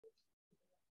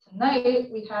tonight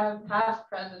we have past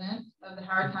president of the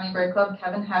Howard County Bird Club,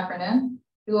 Kevin Heffernan,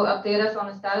 who will update us on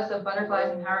the status of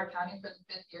butterflies in Howard County for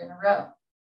the 5th year in a row.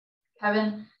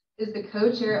 Kevin is the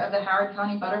co-chair of the Howard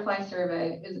County Butterfly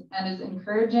Survey and is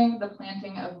encouraging the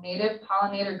planting of native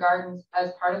pollinator gardens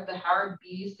as part of the Howard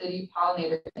Bee City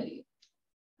Pollinator Committee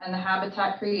and the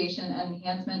Habitat Creation and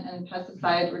Enhancement and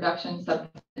Pesticide Reduction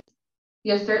Subcommittees. He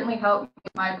has certainly helped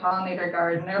with my pollinator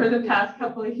garden over the past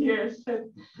couple of years. So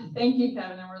thank you,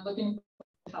 Kevin, and we're looking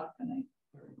forward to talk tonight.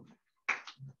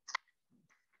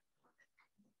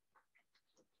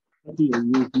 You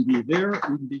can be there, you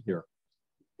can be here.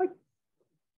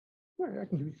 All right, I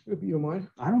can do if you don't mind.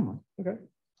 I don't mind. Okay.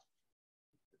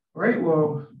 All right,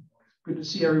 well, good to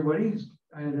see everybody.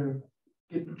 I had to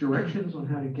get directions on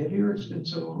how to get here. It's been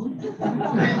so long.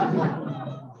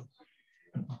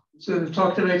 So the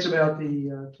talk tonight's about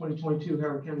the 2022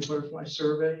 Howard County Butterfly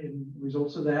Survey and the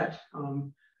results of that.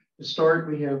 To start,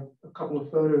 we have a couple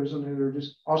of photos, and they're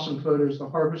just awesome photos. The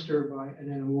Harvester by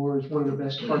Annette Moore is one of the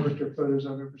best harvester photos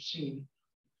I've ever seen.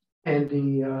 And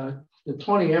the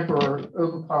tawny emperor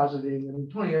ovipositing, I mean,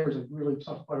 tawny emperor is a really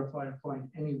tough butterfly to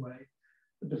find anyway,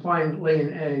 but to find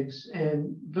laying eggs.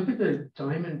 And look at the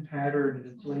diamond pattern that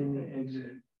it's laying the eggs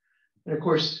in. And of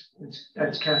course,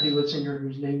 that's Kathy Litzinger,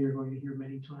 whose name you're going to hear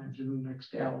many times in the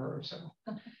next hour or so.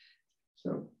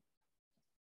 So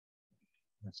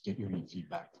let's get your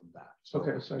feedback from that. So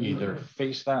okay, so either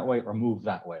face that way or move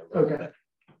that way. Okay. Bit.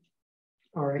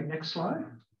 All right, next slide.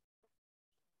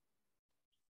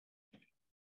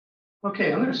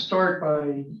 Okay, I'm going to start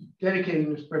by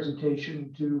dedicating this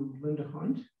presentation to Linda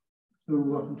Hunt,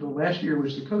 who up until last year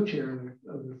was the co-chair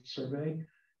of the survey.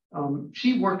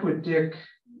 She worked with Dick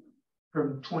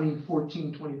from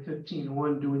 2014, 2015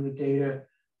 on doing the data.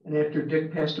 And after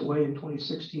Dick passed away in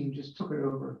 2016, just took it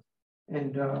over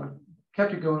and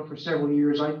kept it going for several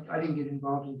years. I didn't get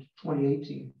involved in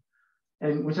 2018.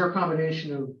 And with her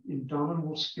combination of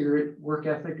indomitable spirit, work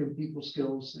ethic, and people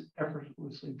skills that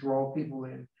effortlessly draw people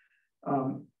in,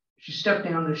 she stepped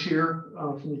down this year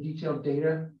from the detailed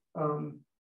data.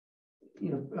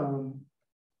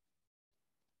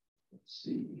 Let's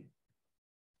see.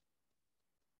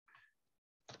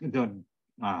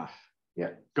 Yeah.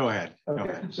 Go ahead. Okay. Go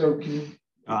ahead. So can you?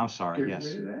 I'm sorry. Yes.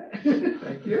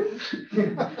 Thank you.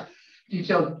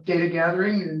 Detailed data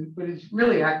gathering, but it's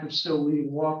really active still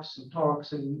leading walks and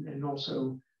talks, and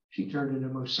also she turned into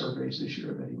most surveys this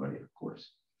year of anybody, of course.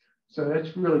 So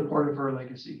that's really part of her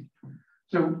legacy.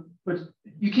 So, but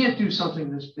you can't do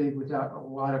something this big without a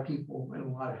lot of people and a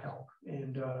lot of help.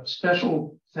 And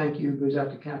special thank you goes out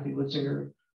to Kathy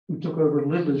Litzinger, who took over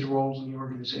Linda's roles in the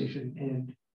organization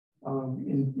and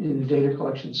in the data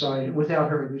collection side. And without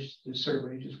her, this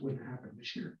survey just wouldn't happen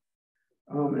this year.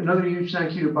 Another huge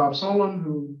thank you to Bob Solom,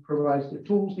 who provides the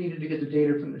tools needed to get the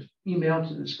data from the email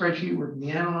to the spreadsheet where it can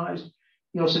be analyzed.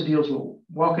 He also deals with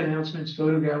walk announcements,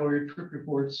 photo gallery, trip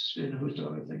reports, and a host of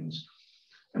other things.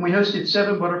 And we hosted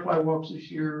 7 butterfly walks this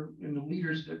year, and the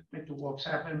leaders that make the walks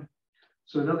happen.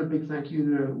 So another big thank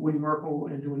you to Woody Merkel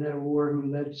and to Annette Orr, who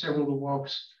led several of the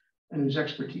walks and whose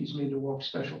expertise made the walk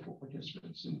special for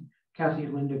participants. And Kathy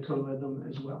and Linda co-led them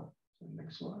as well. So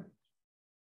next slide.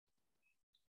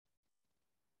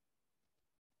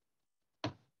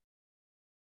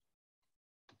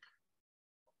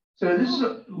 So this is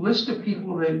a list of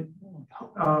people that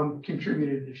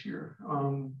contributed this year.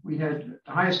 We had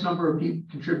the highest number of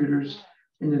contributors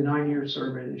in the 9-year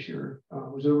survey this year.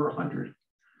 It was over 100.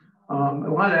 A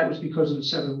lot of that was because of the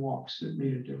 7 walks that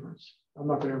made a difference. I'm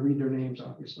not going to read their names,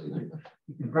 obviously. You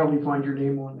can probably find your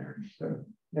name on there. So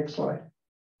next slide.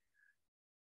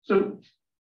 So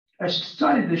I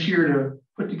decided this year to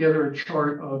put together a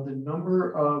chart of the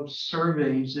number of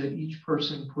surveys that each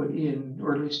person put in,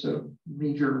 or at least the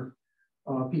major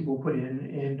people put in.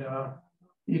 And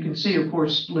you can see, of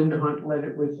course, Linda Hunt led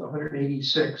it with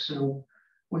 186. So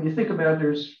when you think about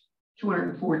there's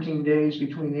 214 days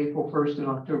between April 1st and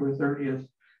October 30th,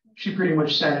 she pretty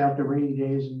much sat out the rainy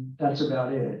days, and that's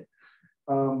about it.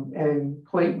 And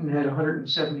Clayton had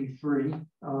 173.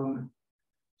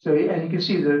 So, and you can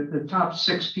see the top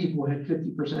 6 people had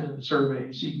 50% of the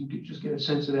survey, so you can just get a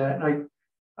sense of that. And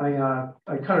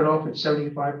I cut it off at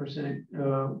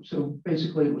 75%. So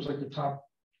basically, it was like the top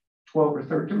 12 or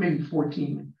 13, maybe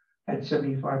 14 had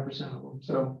 75% of them.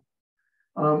 So,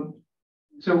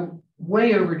 so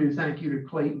way overdue thank you to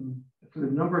Clayton for the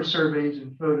number of surveys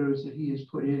and photos that he has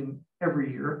put in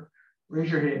every year. Raise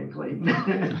your hand, Clayton.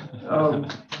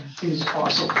 He's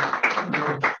awesome.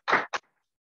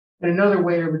 And another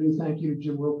way overdue thank you to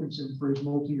Jim Wilkinson for his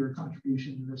multi-year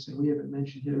contribution to this thing. We haven't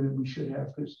mentioned him, and we should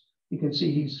have, because you can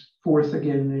see he's 4th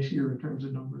again this year in terms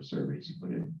of number of surveys he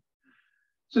put in.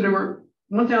 So there were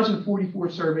 1,044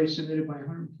 surveys submitted by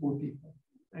 104 people.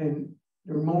 And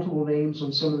there are multiple names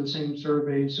on some of the same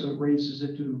surveys, so it raises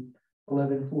it to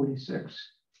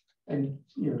 1146. And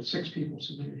 6 people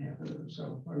submitted half of those.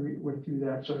 So I went through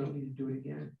that, so I don't need to do it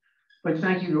again. But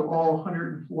thank you to all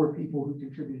 104 people who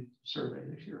contributed to the survey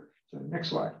this year. So next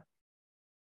slide.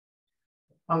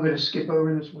 I'm going to skip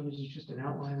over this one. This is just an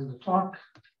outline of the talk.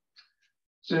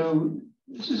 So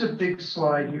this is a big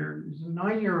slide here. It's a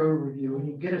 9-year overview, and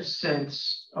you get a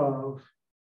sense of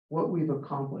what we've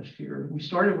accomplished here. We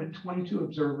started with 22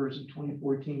 observers in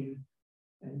 2014,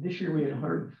 and this year we had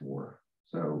 104.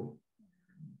 So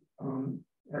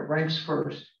that ranks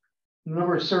first. The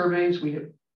number of surveys, we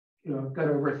have got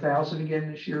over 1,000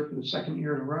 again this year for the 2nd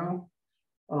year in a row.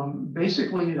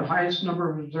 Basically, the highest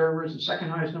number of observers, the 2nd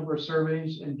highest number of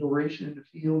surveys, and duration in the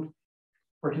field.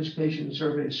 Participation in the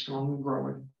survey is strong and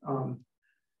growing.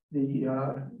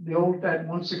 The old, that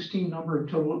 116 number of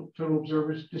total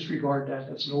observers, disregard that.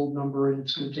 That's an old number, and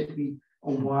it's going to take me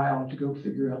a while to go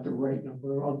figure out the right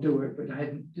number. I'll do it, but I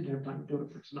didn't have time to do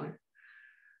it for tonight.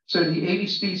 So the 80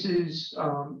 species,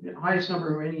 the highest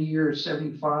number of any year is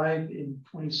 75 in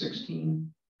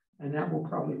 2016, and that will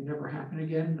probably never happen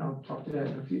again. I'll talk to that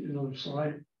in another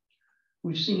slide.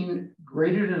 We've seen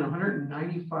greater than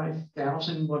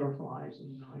 195,000 butterflies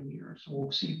in 9 years, so we'll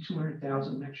exceed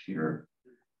 200,000 next year.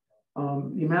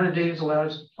 The amount of days allowed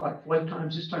us to plot flight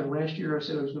times. This time last year, I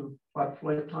said I was going to plot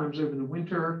flight times over the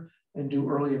winter and do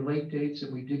early and late dates,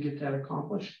 and we did get that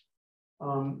accomplished.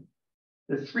 The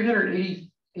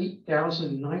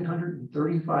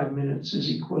 388,935 minutes is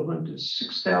equivalent to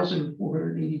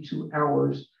 6,482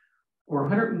 hours, or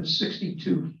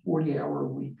 162 40-hour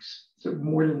weeks. So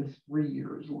more than 3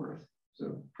 years worth.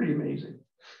 So pretty amazing.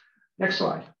 Next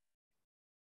slide.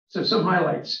 So some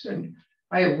highlights. And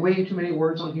I have way too many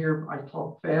words on here. I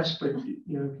talk fast, but if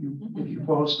you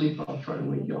fall asleep, I'll try to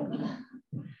wake you up.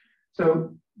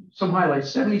 So some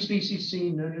highlights: 70 species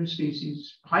seen, no new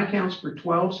species. High counts for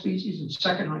 12 species, and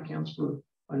 2nd high counts for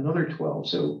another 12.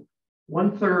 So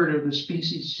 1/3 of the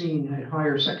species seen had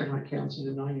higher 2nd high counts in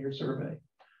the 9-year survey.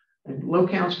 And low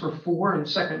counts for 4 and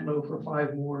 2nd low for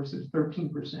 5 more, so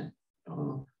 13%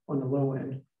 on the low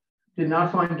end. Did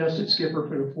not find dusted skipper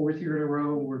for the 4th year in a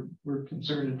row. We're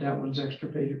concerned that one's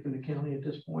extirpated from the county at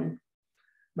this point.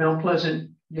 Mount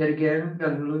Pleasant, yet again,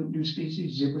 got a new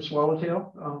species, zebra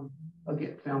swallowtail,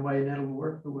 again, found by Annette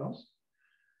Allure. Who else?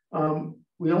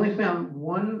 We only found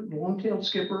 1 long-tailed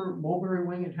skipper, mulberry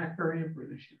wing, and hackberry emperor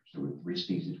this year. So with 3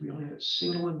 species, we only had a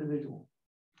single individual.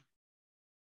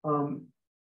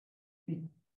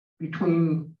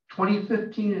 Between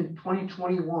 2015 and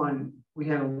 2021, we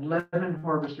had 11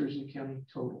 harvesters in the county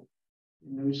total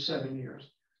in those 7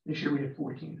 years. This year we had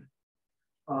 14.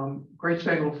 Great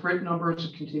Spangled Frit numbers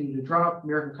have continued to drop.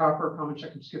 American copper, common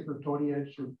checker skipper, tawny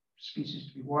edge are species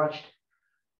to be watched.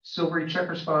 Silvery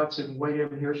checker spots and white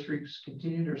ebon hair streaks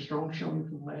continued their strong showing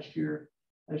from last year.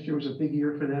 Last year was a big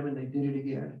year for them, and they did it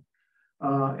again.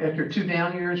 After 2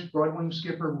 down years, broadwing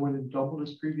skipper more than doubled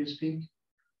his previous peak.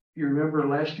 If you remember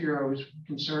last year, I was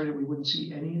concerned that we wouldn't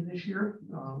see any this year,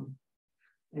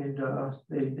 and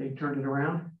they turned it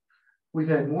around. We've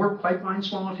had more pipeline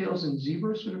swallowtails than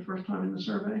zebras for the first time in the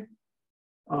survey.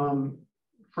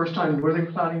 First time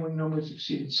northern cloudy wing numbers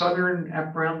exceeded southern.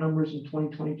 Brown numbers in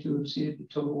 2022 exceeded the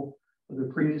total of the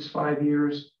previous 5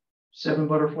 years. 7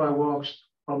 butterfly walks,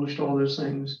 published all those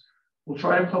things. We'll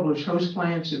try to publish host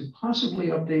plans and possibly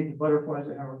update the butterflies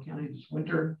at Howard County this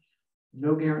winter.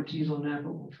 No guarantees on that,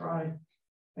 but we'll try.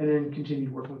 And then continue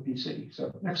to work with Bee City.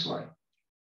 So next slide.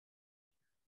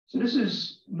 So this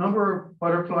is number of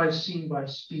butterflies seen by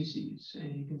species.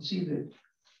 And you can see that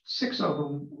 6 of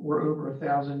them were over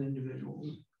 1,000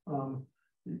 individuals.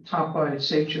 Top by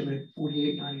Sachem at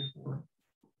 4,894.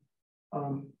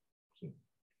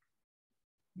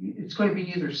 It's going to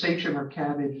be either Sachem or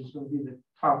Cabbage is going to be the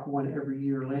top one every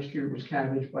year. Last year it was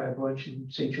Cabbage by a bunch,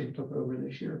 and Sachem took over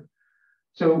this year.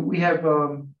 So we have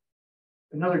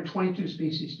another 22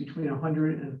 species between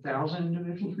 100 and 1,000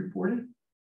 individuals reported.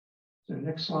 So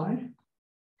next slide.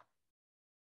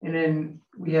 And then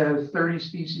we have 30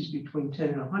 species between 10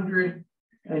 and 100,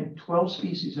 and 12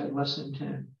 species had less than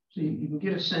 10. So you can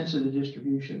get a sense of the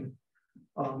distribution.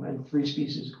 And 3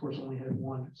 species, of course, only had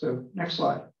 1. So next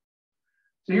slide.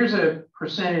 So here's a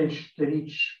percentage that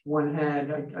each one had.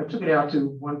 I took it out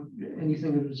to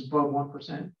anything that was above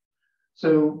 1%.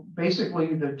 So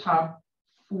basically, the top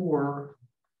 4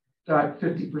 got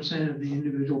 50% of the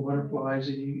individual butterflies,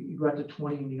 and you got to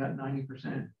 20 and you got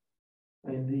 90%.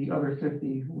 And the other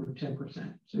 50 were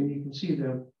 10%. So you can see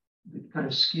the kind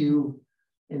of skew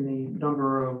in the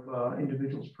number of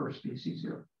individuals per species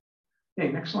here.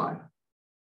 Okay, next slide.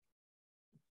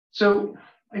 So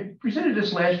I presented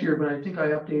this last year, but I think I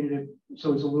updated it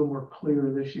so it's a little more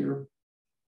clear this year.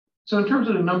 So in terms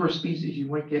of the number of species you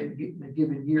might get in a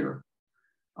given year,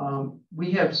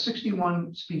 we have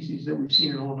 61 species that we've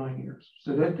seen in all 9 years.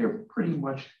 So that they're pretty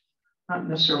much, not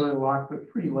necessarily a lot, but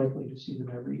pretty likely to see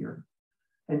them every year.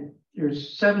 And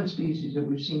there's 7 species that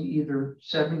we've seen either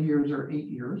 7 years or 8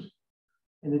 years.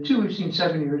 And the 2 we've seen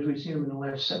 7 years, we've seen them in the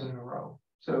last 7 in a row.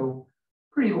 So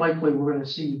pretty likely we're going to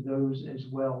see those as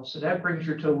well. So that brings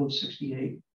your total of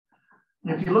 68.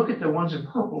 And if you look at the ones in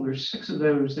purple, there's 6 of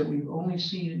those that we've only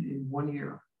seen in 1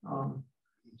 year.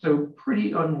 So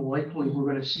pretty unlikely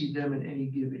we're going to see them in any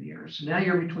given year. So now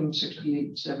you're between 68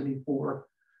 and 74.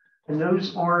 And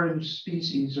those orange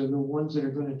species are the ones that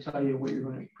are going to tell you what you're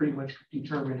going to pretty much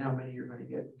determine how many you're going to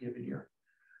get in a given year.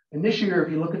 And this year,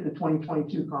 if you look at the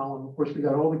 2022 column, of course, we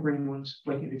got all the green ones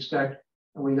like you'd expect,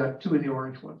 and we got 2 of the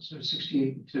orange ones, so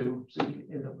 68 and 2, so you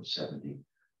end up with 70.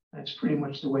 That's pretty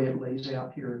much the way it lays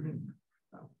out here.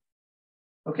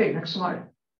 Okay, next slide.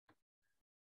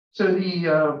 So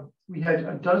we had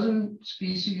a dozen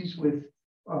species with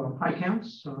high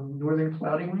counts. Northern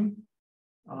cloudy wing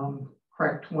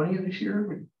cracked 20 this year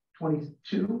with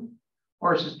 22.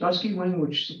 Ours dusky wing,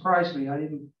 which surprised me. I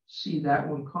didn't see that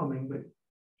one coming, but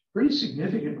pretty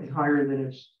significantly higher than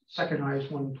its second highest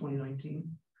one in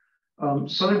 2019.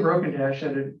 Southern broken dash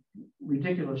had a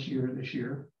ridiculous year this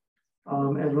year.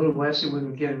 And little blasted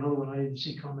wing, again, another one I didn't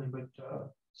see coming, but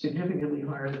significantly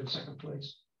higher than second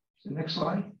place. So next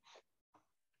slide.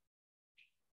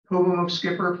 Hoboken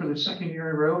skipper for the second year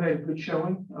in a row had a good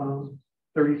showing,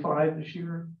 35 this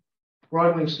year.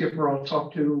 Broadwing skipper I'll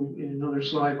talk to in another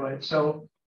slide by itself.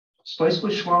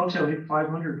 Spicebush swallowtail hit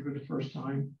 500 for the first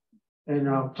time. And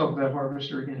I'll talk about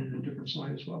harvester again in a different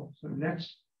slide as well. So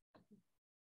next.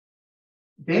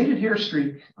 Banded hair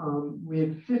streak, we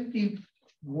had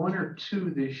 51 or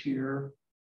 2 this year.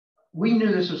 We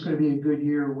knew this was going to be a good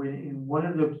year when in one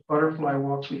of the butterfly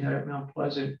walks we had at Mount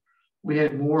Pleasant, we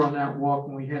had more on that walk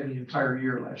than we had the entire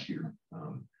year last year.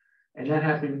 And that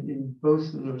happened in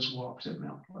both of those walks at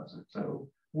Mount Pleasant. So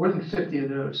more than 50 of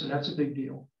those, so that's a big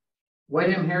deal. White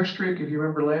M hair streak, if you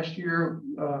remember last year,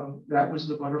 that was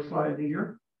the butterfly of the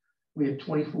year. We had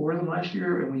 24 of them last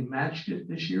year and we matched it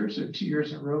this year. So 2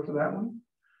 years in a row for that one.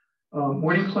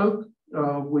 Morning cloak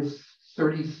with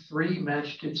 33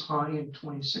 matched its high in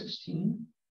 2016.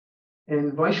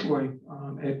 And Viceroy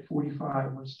at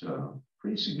 45 was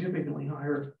pretty significantly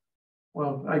higher.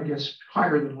 Well, I guess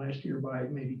higher than last year by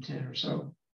maybe 10 or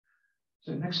so.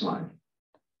 So next slide.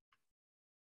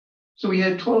 So we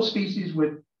had 12 species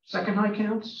with second high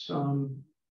counts. Common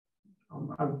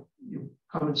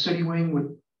city wing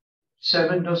with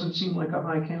 7 doesn't seem like a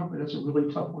high count, but that's a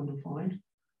really tough one to find.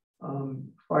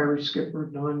 Fiery skipper,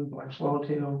 none. Black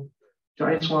swallowtail,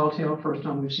 giant swallowtail, first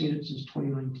time we've seen it since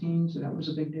 2019, so that was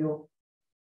a big deal.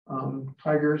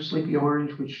 Tiger, sleepy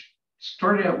orange, which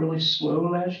started out really slow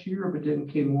last year, but then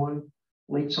came on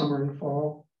late summer and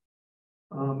fall.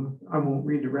 I won't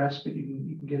read the rest, but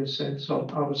you can get a sense. I'll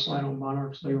have a slide on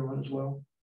monarchs later on as well.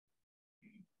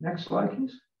 Next slide,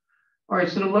 please. All right,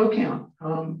 so the low count.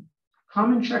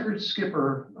 Common checkered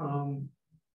skipper,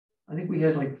 I think we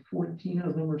had like 14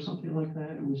 of them or something like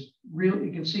that. It was real,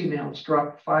 you can see now it's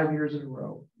dropped 5 years in a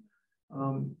row.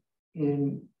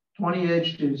 In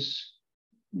 20-edged is,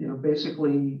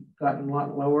 basically gotten a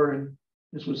lot lower, and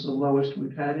this was the lowest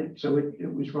we've had it. So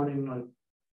it was running like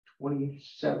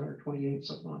 27 or 28,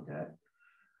 something like that.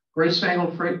 Gray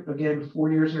spangled frit, again,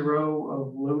 4 years in a row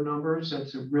of low numbers.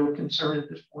 That's a real concern at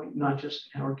this point, not just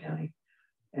in Howard County.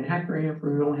 And hackberry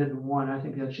emperor, we only had the 1. I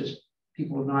think that's just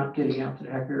people not getting out to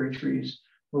the hackberry trees,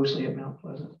 mostly at Mount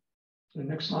Pleasant. So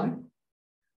next slide.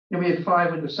 Then we had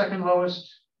 5 with the second lowest,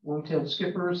 long-tailed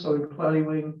skipper, southern cloudy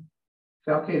wing,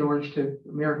 falcate orange tip,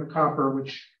 American copper,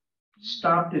 which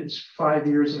stopped its 5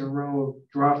 years in a row of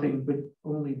dropping, but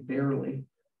only barely.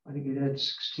 I think it had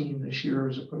 16 this year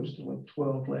as opposed to like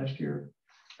 12 last year.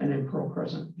 And then pearl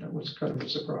crescent, that was kind of a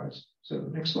surprise. So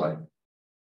next slide.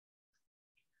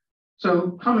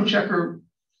 So common checker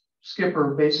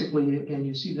skipper, basically, again,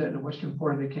 you see that in the western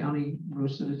part of the county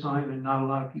most of the time, and not a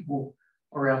lot of people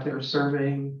are out there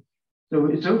surveying. So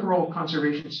its overall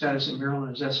conservation status in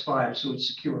Maryland is S5, so it's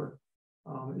secure.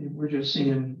 We're just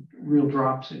seeing real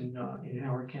drops in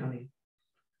Howard County.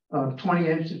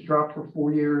 20-edged has dropped for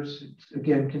 4 years. It's,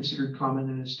 again, considered common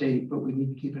in the state, but we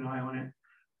need to keep an eye on it.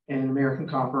 And American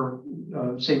copper,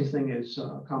 same thing as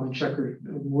common checker,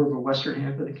 more of a western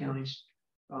half of the county's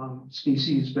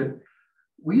species. But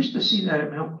we used to see that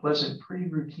at Mount Pleasant pretty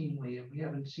routinely, and we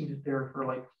haven't seen it there for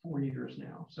like 4 years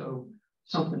now. So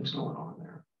something's going on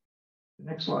there. The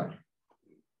next slide.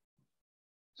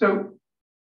 So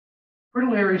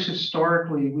fritillaries,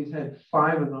 historically, we've had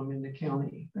 5 of them in the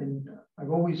county. And I've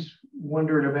always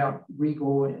wondered about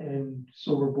regal and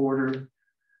silver bordered.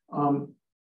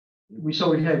 We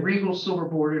had regal, silver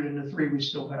bordered, and the 3 we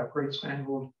still have: great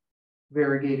spangled,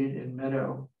 variegated, and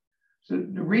meadow. So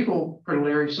the regal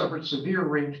fritillary suffered severe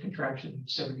range contraction in the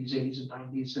 70s, 80s, and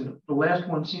 90s. And the last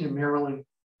one seen in Maryland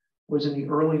was in the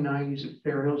early 90s at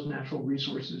Fair Hills Natural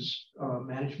Resources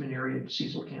Management Area in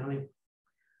Cecil County.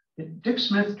 And Dick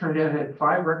Smith turned out had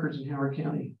 5 records in Howard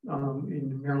County in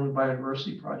the Maryland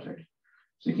Biodiversity Project.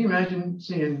 So can you imagine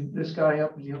seeing this guy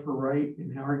up in the upper right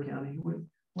in Howard County?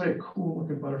 What a cool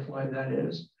looking butterfly that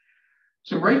is.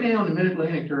 So right now in the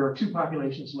Mid-Atlantic, there are 2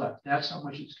 populations left. That's how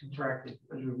much it's contracted.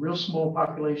 There's a real small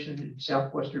population in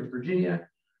southwestern Virginia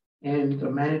and a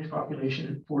managed population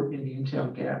in Fort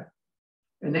Indiantown Gap.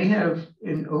 And they have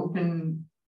an open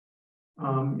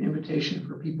invitation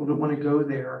for people that want to go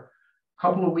there a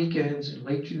couple of weekends in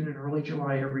late June and early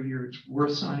July every year. It's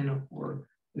worth signing up for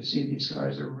to see these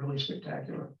guys. They're really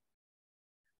spectacular.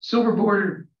 Silver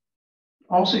border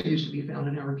also used to be found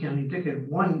in Howard County. Dick had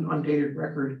 1 undated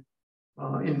record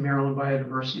in the Maryland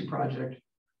Biodiversity Project.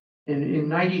 And in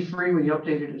 '93, we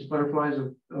updated his butterflies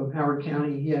of Howard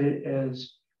County. He had it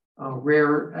as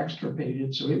rare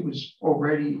extirpated, so it was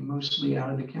already mostly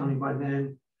out of the county by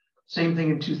then. Same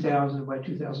thing in 2000. By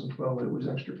 2012, it was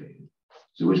extirpated.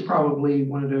 So it was probably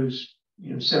one of those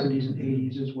 70s and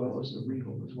 80s, as well as the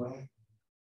regal as well.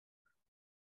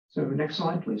 So next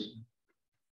slide, please.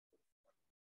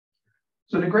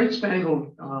 So the great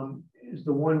spangled is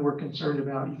the one we're concerned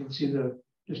about. You can see the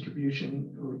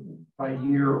distribution by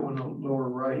year on the lower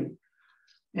right.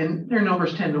 And their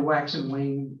numbers tend to wax and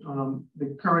wane.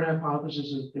 The current hypothesis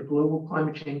is that global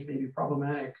climate change may be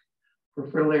problematic for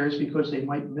fritillaries because they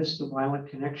might miss the violent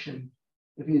connection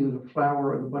if either the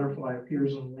flower or the butterfly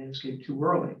appears on the landscape too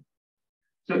early.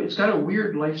 So it's got a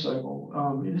weird life cycle.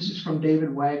 And this is from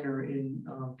David Wagner in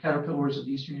Caterpillars of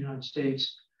the Eastern United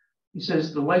States. He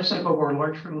says, the life cycle of our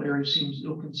large fritillary seems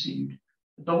ill-conceived.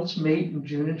 Adults mate in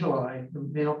June and July. The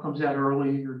male comes out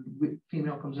early, or the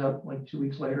female comes out like 2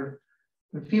 weeks later.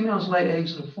 The females lay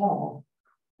eggs in the fall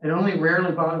and only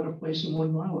rarely bother to place them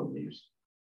when violet leaves.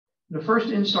 The first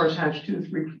instars hatch 2 to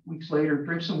 3 weeks later,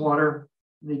 drink some water,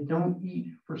 and they don't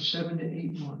eat for 7 to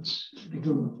 8 months. They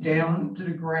go down to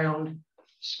the ground,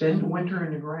 spend the winter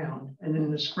in the ground, and then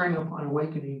in the spring upon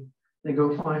awakening, they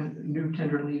go find new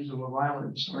tender leaves of a violet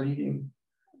and start eating.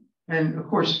 And of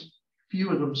course, few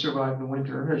of them survive the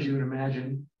winter, as you would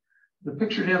imagine. The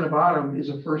picture down the bottom is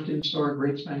a first instar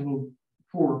great spangled,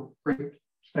 4 great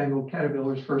spangled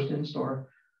caterpillars, first instar.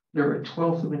 They're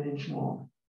 1/12 of an inch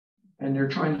long, and they're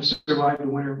trying to survive the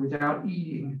winter without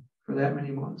eating for that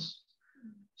many months.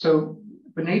 So,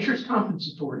 but nature's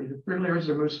compensatory. The fritillaries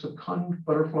are most fecund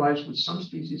butterflies, with some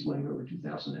species laying over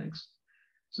 2,000 eggs.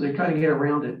 So they kind of get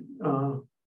around it,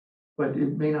 but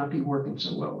it may not be working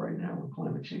so well right now with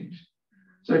climate change.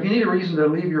 So if you need a reason to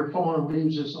leave your fallen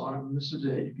leaves this autumn, this is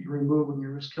it. If you remove them,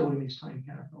 you're just killing these tiny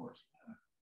caterpillars.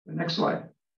 The next slide.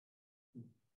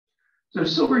 So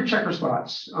silvery checker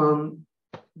spots.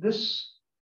 This,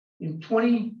 in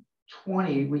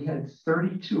 2020, we had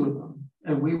 32 of them,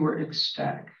 and we were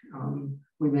ecstatic.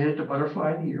 We made it to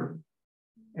Butterfly of the Year.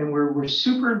 And we're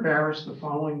super embarrassed the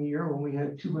following year when we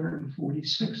had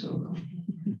 246 of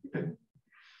them.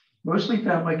 Mostly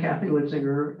found by Kathy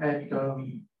Litzinger at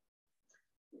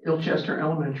Ilchester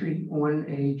Elementary on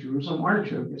a Jerusalem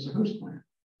artichoke as a host plant.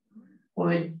 Well,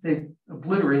 they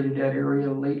obliterated that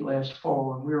area late last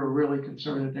fall, and we were really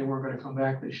concerned that they weren't going to come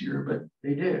back this year, but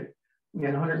they did. We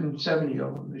had 170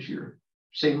 of them this year,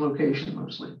 same location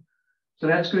mostly. So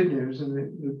that's good news.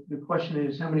 And the question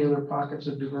is, how many other pockets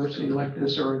of diversity like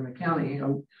this are in the county?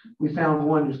 We found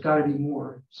one, there's got to be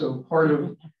more. So part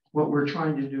of what we're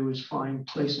trying to do is find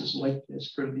places like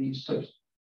this for these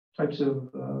types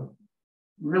of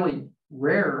really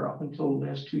rare, up until the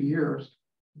last 2 years,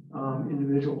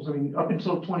 individuals. I mean, up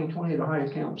until 2020, the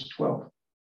highest count was 12.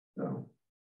 So, all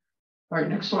right,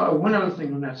 next slide. One other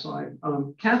thing on that slide.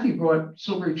 Kathy brought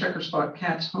silvery checker spot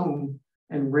cats home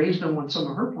and raised them on some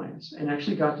of her plants and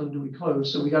actually got them to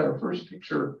eclose. So we got our first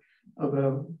picture of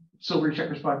a silvery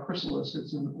checker spot chrysalis.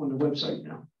 It's on the website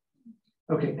now.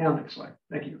 Okay, now next slide.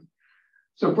 Thank you.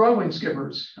 So broadwing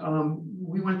skippers.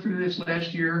 We went through this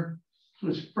last year. It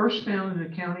was first found in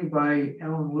the county by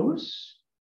Alan Lewis,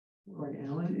 right,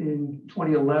 Alan, in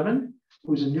 2011. It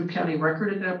was a new county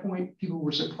record at that point. People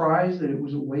were surprised that it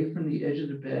was away from the edge of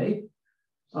the bay.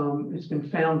 It's been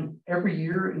found every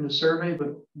year in the survey,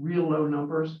 but real low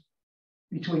numbers.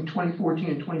 Between 2014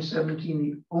 and 2017,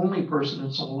 the only person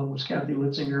that saw them was Kathy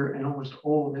Litzinger, and almost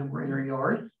all of them were in her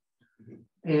yard.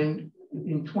 And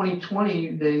in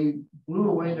 2020, they blew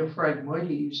away the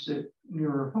Phragmites that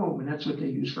near her home, and that's what they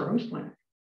use for host planting.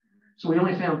 So we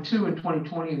only found 2 in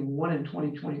 2020 and 1 in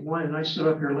 2021. And I stood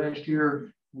up here last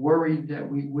year worried that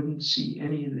we wouldn't see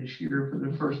any this year for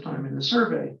the first time in the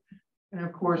survey. And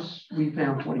of course, we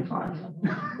found 25.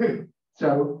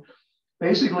 So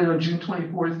basically on June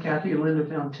 24th, Kathy and Linda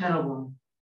found 10 of them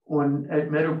at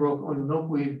Meadowbrook on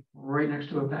milkweed right next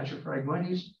to a patch of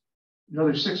Phragmites.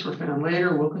 Another 6 were found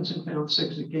later. Wilkinson found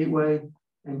 6 at Gateway.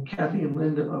 And Kathy and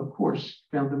Linda, of course,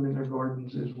 found them in their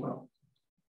gardens as well.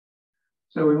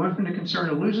 So we went from the concern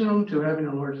of losing them to having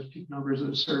the largest peak numbers of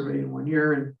the survey in 1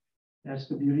 year. And that's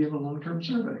the beauty of a long-term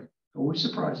survey. Always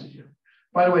surprises you.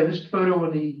 By the way, this photo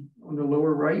on the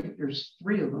lower right, there's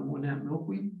 3 of them on that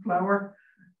milkweed flower.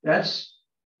 That's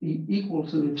equal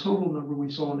to the total number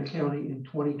we saw in the county in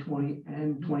 2020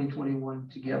 and 2021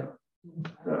 together.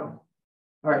 So,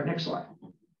 all right, next slide.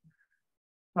 All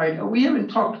right, we haven't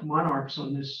talked monarchs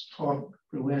on this talk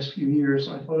for the last few years.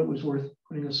 So I thought it was worth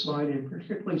putting a slide in,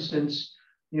 particularly since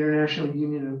the International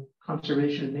Union of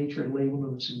Conservation of Nature labeled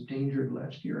them as endangered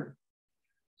last year.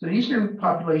 So the eastern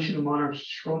population of monarchs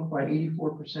shrunk by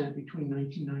 84% between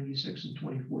 1996 and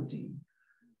 2014.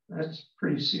 That's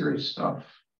pretty serious stuff.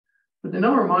 But the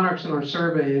number of monarchs in our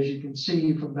survey, as you can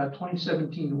see, from about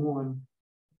 2017 on,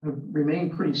 have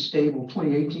remained pretty stable.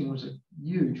 2018 was a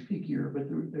huge peak year, but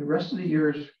the rest of the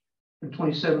years from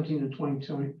 2017 to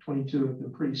 2022 have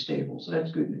been pretty stable. So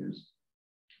that's good news.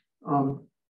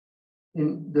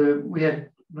 We had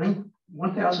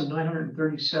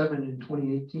 1,937 in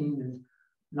 2018 and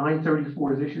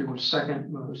 934 this year was second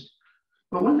most.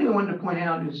 But one thing I wanted to point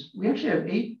out is we actually have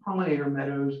 8 pollinator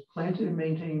meadows planted and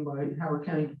maintained by Howard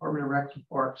County Department of Recs and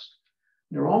Parks.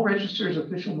 They're all registered as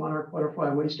official monarch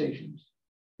butterfly way stations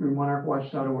through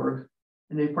monarchwatch.org.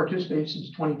 And they participate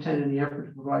since 2010 in the effort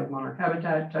to provide monarch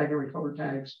habitat, tag and recover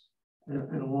tags,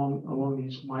 and along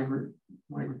these monarch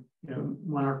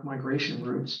migration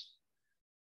routes.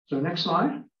 So next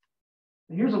slide.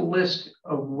 And here's a list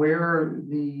of where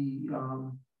these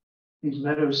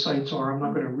meadow sites are. I'm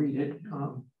not going to read it.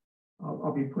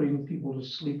 I'll be putting people to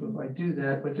sleep if I do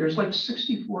that. But there's like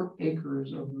 64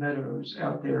 acres of meadows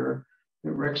out there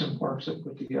that Recs and Parks have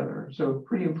put together. So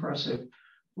pretty impressive.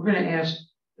 We're going to ask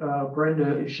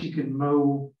Brenda if she can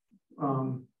mow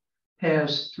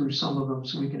paths through some of them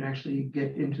so we can actually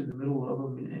get into the middle of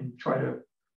them and try to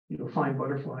find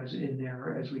butterflies in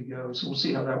there as we go. So we'll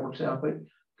see how that works out. But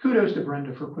kudos to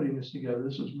Brenda for putting this together.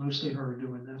 This was mostly her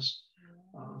doing this.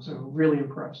 So really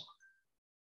impressed.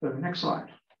 So next slide.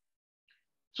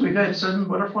 So we've had 7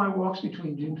 butterfly walks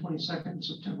between June 22nd and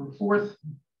September 4th.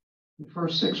 The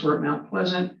first 6 were at Mount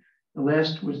Pleasant. The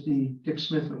last was the Dick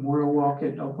Smith Memorial Walk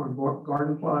at Elkhorn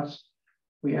Garden Plots.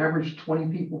 We averaged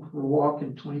 20 people per walk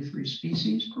and 23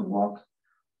 species per walk.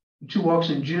 The 2 walks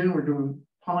in June, we're doing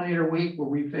Pollinator Week, where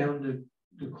we found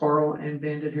the coral and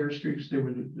banded hair streaks. They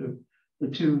were the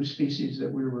 2 species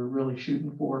that we were really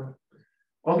shooting for.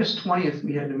 August 20th,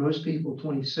 we had the most people,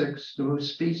 26, the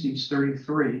most species,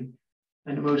 33,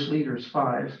 and the most leaders,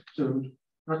 5. So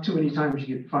not too many times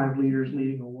you get 5 leaders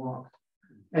leading a walk.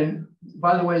 And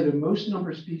by the way, the most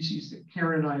number of species that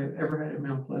Karen and I have ever had at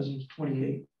Mount Pleasant is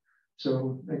 28.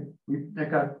 So that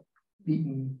got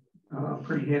beaten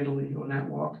pretty handily on that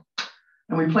walk.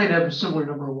 And we plan to have a similar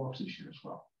number of walks this year as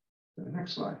well. So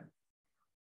next slide.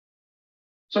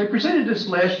 So I presented this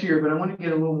last year, but I want to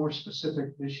get a little more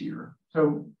specific this year.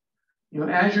 So,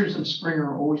 azures in spring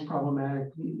are always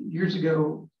problematic. Years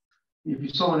ago, if you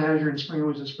saw an azure in spring, it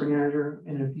was a spring azure.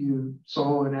 And if you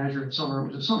saw an azure in summer, it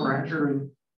was a summer azure. And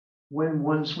when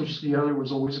one switched to the other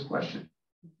was always a question.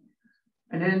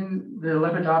 And then the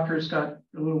lepidopterists got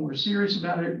a little more serious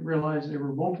about it, realized there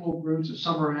were multiple broods of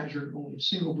summer azure, only a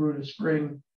single brood of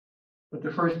spring. But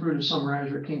the first brood of summer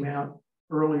azure came out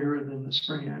earlier than the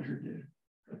spring azure did.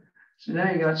 So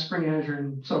now you got spring azure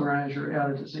and summer azure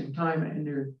out at the same time, and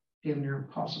they're damn near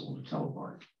impossible to tell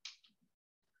apart.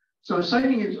 So a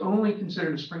sighting is only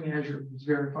considered a spring azure if it's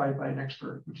verified by an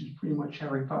expert, which is pretty much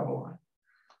Harry Pavlov,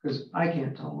 because I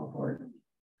can't tell them apart.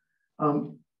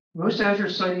 Most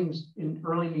azure sightings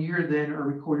early in the year then are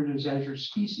recorded as azure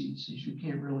species, as you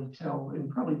can't really tell, and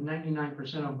probably 99%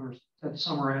 of them are that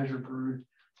summer azure brood.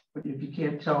 But if you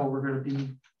can't tell, we're going to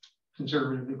be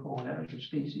conservative and call it azure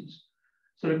species.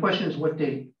 So the question is, what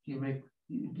date do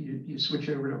you switch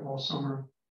over to all summer?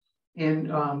 And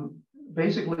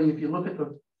basically, if you look at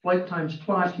the flight times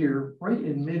plot here, right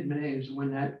in mid-May is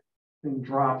when that thing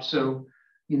drops. So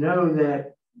you know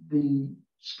that the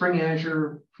spring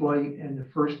azure flight and the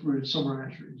first brood of summer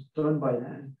azure is done by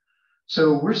then.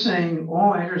 So we're saying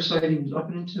all azure sightings up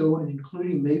until and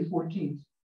including May 14th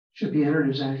should be entered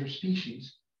as azure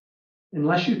species,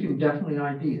 unless you can definitely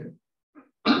ID it.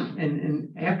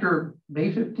 And after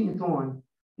May 15th on,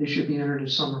 they should be entered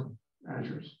as summer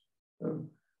azures. So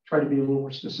try to be a little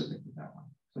more specific with that one.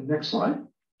 So next slide.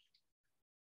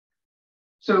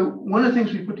 So one of the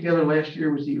things we put together last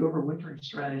year was the overwintering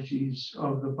strategies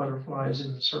of the butterflies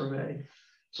in the survey.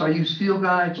 So I used field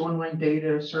guides, online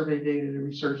data, survey data to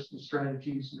research the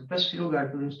strategies. And the best field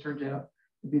guide for this turns out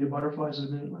to be the butterflies of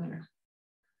the Mid-Atlantic.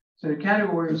 So the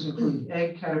categories include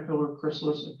egg, caterpillar,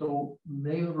 chrysalis, adult,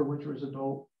 may overwinter as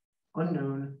adult,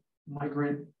 unknown,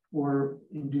 migrant, or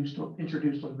introduced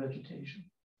on vegetation.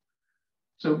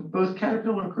 So both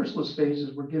caterpillar and chrysalis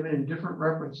phases were given in different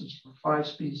references for 5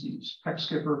 species: peck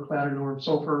skipper, clouded orange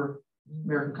sulfur,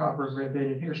 American copper, and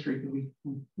red-banded hairstreak. And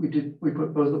we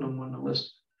put both of them on the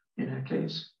list in that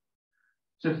case.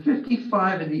 So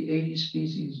 55 of the 80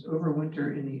 species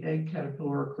overwinter in the egg,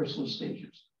 caterpillar, or chrysalis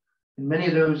stages. And many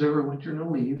of those overwinter in the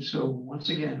leaves. So once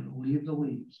again, leave the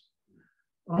leaves.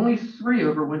 Only 3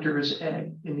 overwinter as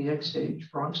egg in the egg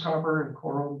stage: bronze copper and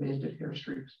coral banded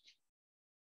hairstreaks.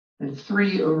 And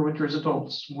 3 overwinter as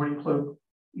adults: morning cloak,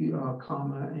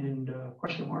 comma, and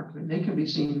question mark. And they can be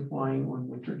seen flying on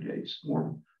winter days,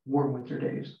 warm winter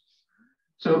days.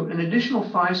 So an additional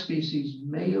 5 species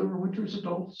may overwinter as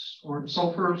adults: orange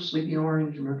sulfur, sleepy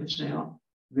orange, American snout,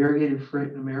 variegated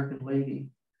frit, and American lady.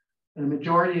 And the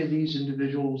majority of these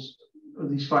individuals, of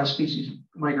these 5 species,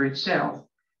 migrate south,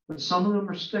 but some of them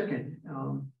are sticking.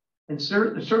 And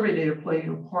the survey data played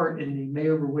a part in the may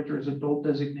overwinter as adult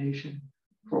designation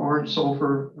for orange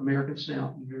sulfur, American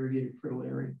snout, and variegated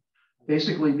fritillary.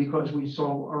 Basically, because we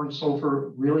saw orange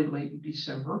sulfur really late in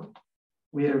December,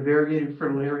 we had a variegated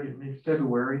fritillary in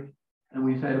mid-February, and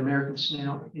we've had American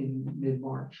snout in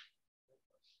mid-March.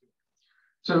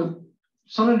 So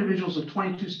some individuals of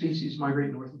 22 species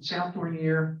migrate north and south during the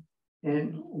year,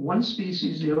 and 1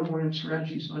 species, the overwintering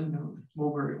strategy is unknown,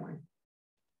 mulberry wing.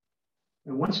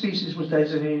 And 1 species was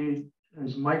designated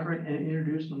as migrant and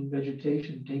introduced on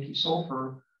vegetation, dainty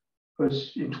sulfur,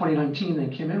 because in 2019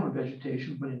 they came in on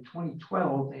vegetation, but in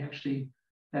 2012 they actually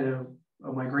had a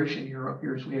migration year up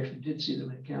here, so we actually did see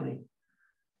them in county.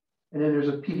 And then there's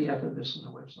a PDF of this on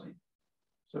the website.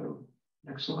 So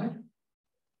next slide.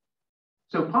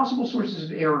 So possible sources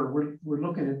of error, we're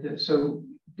looking at this. So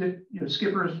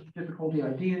skippers, difficulty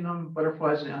IDing them,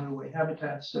 butterflies in out-of-the-way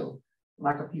habitats, so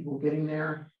lack of people getting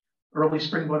there. Early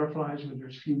spring butterflies when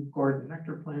there's few garden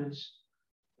nectar plants.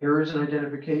 Errors in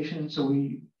identification, so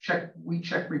we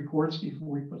check reports before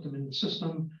we put them in the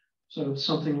system. So if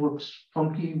something looks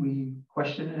funky, we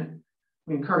question it.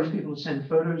 We encourage people to send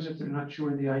photos if they're not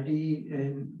sure of the ID,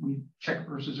 and we check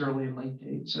versus early and late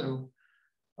date. So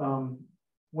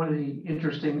one of the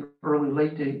interesting early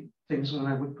late date things when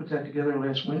I would put that together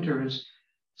last winter is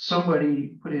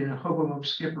somebody put in a hobo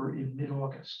skipper in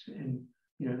mid-August, and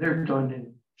they're done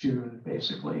in June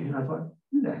basically. And I thought,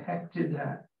 who the heck did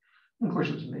that? And of course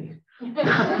it was me.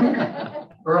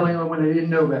 Early on when I didn't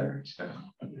know better.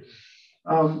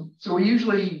 So we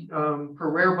usually,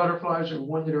 for rare butterflies or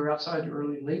ones that are outside the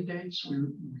early and late dates, we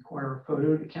require a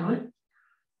photo to count it.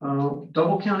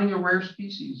 Double counting of rare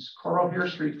species. Coral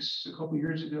hairstreaks a couple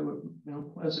years ago at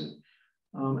Mount Pleasant.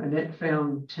 Annette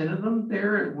found 10 of them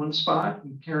there at one spot.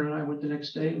 And Karen and I went the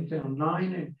next day and found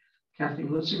 9. And Kathy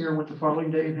Litzinger went the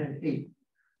following day and had 8.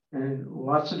 And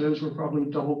lots of those were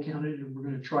probably double counted, and we're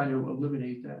going to try to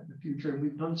eliminate that in the future. And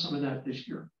we've done some of that this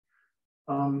year.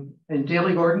 And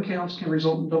daily garden counts can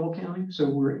result in double counting. So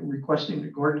we're requesting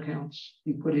that garden counts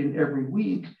be put in every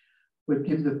week, but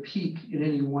give the peak in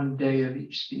any one day of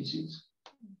each species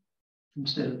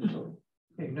instead of the total.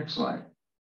 Okay, next slide.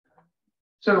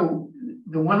 So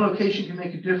the one location can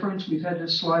make a difference. We've had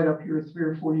this slide up here 3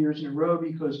 or 4 years in a row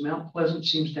because Mount Pleasant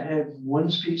seems to add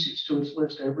 1 species to its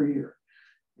list every year.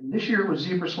 And this year was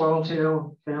zebra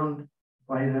swallowtail, found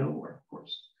by an Edelor, of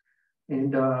course.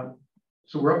 And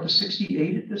so we're up to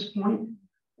 68 at this point.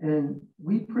 And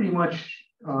we pretty much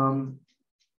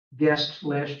guessed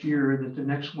last year that the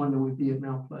next one that would be at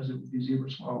Mount Pleasant would be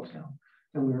zebra swallowtail.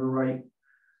 And we were right.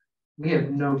 We have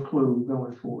no clue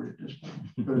going forward at this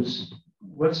point because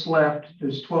what's left,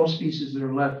 there's 12 species that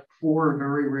are left. 4 are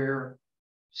very rare,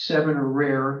 7 are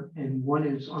rare, and 1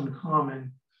 is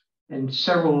uncommon. And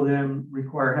several of them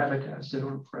require habitats that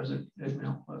aren't present at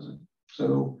Mount Pleasant.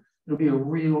 So it'll be a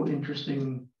real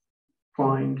interesting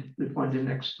find to find the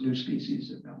next new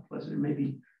species at Mount Pleasant,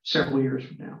 maybe several years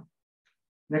from now.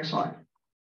 Next slide.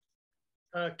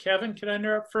 Kevin, can I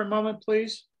interrupt for a moment,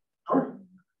 please? Sure.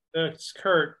 It's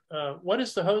Kurt. What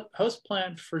is the host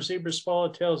plant for zebra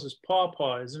swallowtails? Is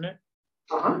pawpaw, isn't it?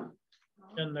 Uh-huh.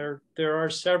 And there are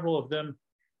several of them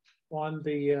on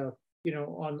the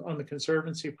on the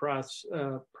conservancy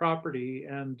property,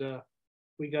 and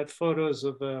we got photos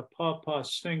of a pawpaw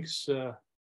sphinx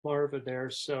larva there,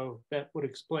 so that would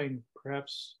explain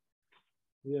perhaps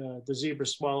the zebra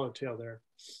swallowtail there.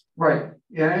 Right.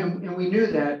 Yeah, and we knew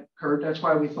that, Kurt. That's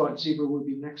why we thought zebra would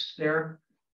be next there.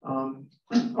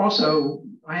 Also,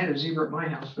 I had a zebra at my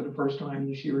house for the first time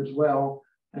this year as well,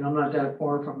 and I'm not that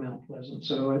far from Mount Pleasant,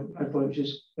 so I thought it was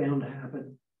just bound to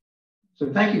happen.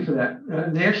 So thank you for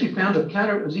that. They actually found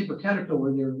a zebra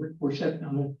caterpillar there. We're set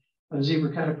on a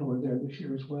zebra caterpillar there this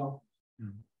year as well.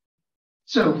 Mm-hmm.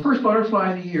 So first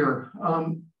butterfly of the year.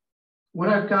 What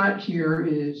I've got here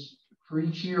is for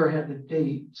each year I have the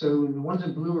date. So the ones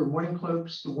in blue are morning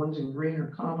cloaks. The ones in green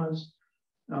are commas.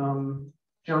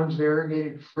 John's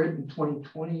variegated frit in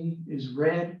 2020 is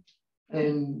red.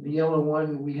 And the yellow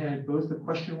one, we had both a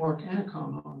question mark and a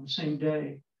comma on the same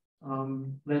day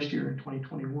last year in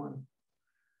 2021.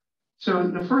 So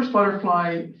the first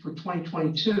butterfly for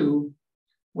 2022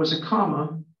 was a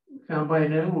comma found by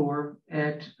Annette Allure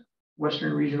at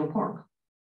Western Regional Park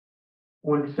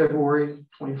on February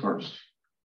 21st.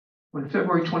 On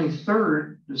February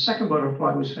 23rd, the second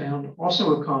butterfly was found,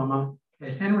 also a comma,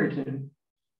 at Henryton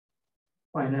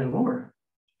by Annette Allure.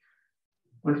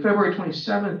 On February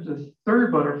 27th, the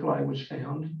third butterfly was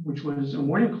found, which was a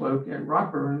morning cloak at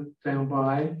Rockburn, found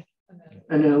by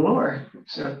Annette Allure.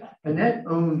 So Annette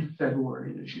owned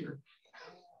February this year.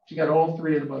 She got all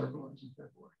three of the butterflies in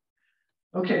February.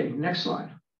 Okay, next slide.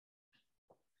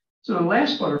 So the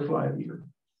last butterfly of the year.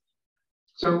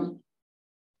 So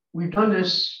we've done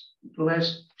this the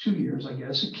last 2 years, I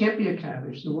guess. It can't be a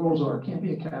cabbage. The rules are it can't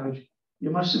be a cabbage. You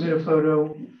must submit a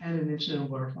photo and an incidental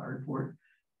butterfly report.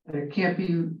 And it can't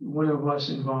be one of us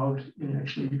involved in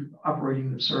actually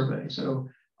operating the survey. So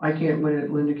I can't win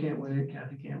it, Linda can't win it,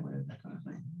 Kathy can't win it, that kind of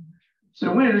thing. So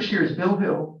the winner this year is Bill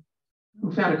Hill,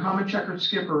 who found a common checkered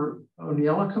skipper on the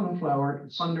yellow coneflower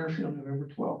at Sun Nursery on November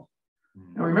 12th.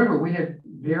 Now remember, we had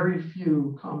very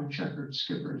few common checkered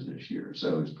skippers this year.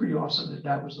 So it's pretty awesome that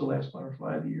that was the last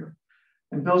butterfly of the year.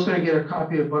 And Bill's going to get a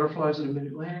copy of Butterflies of the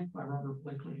Mid-Atlantic by Robert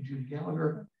Blakely and Judy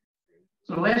Gallagher.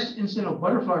 So the last incidental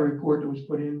butterfly report that was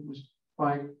put in was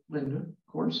by Linda, of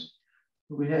course.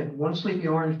 We had one sleepy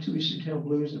orange, two eastern tail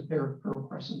blues, and a pair of pearl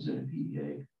crescents in a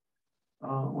PEA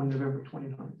on November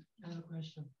 29th. I have a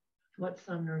question. What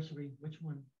Sun Nursery? Which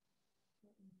one?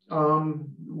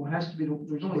 Well, it has to be,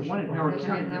 there's only one in Howard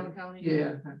County. Howard County?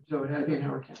 Yeah, so it had to be in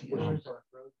Howard County. Yeah.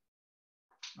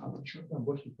 I'm not sure.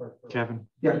 Kevin,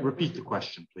 yeah. Repeat the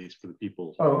question, please, for the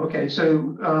people. Oh, okay.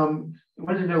 So I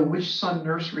wanted to know which Sun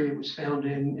Nursery it was found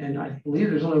in, and I believe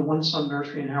there's only one Sun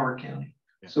Nursery in Howard County.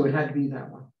 Yeah. So it had to be that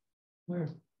one. Where?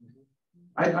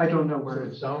 I don't know where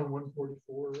it's down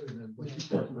 144 and then Bushy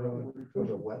Park Road to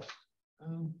the west.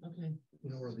 Oh, okay. You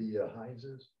know where the Heinz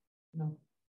is? No,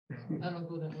 I don't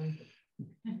go that way.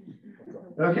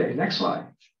 Okay, next slide.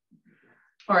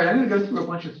 All right, I'm going to go through a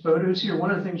bunch of photos here.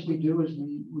 One of the things we do is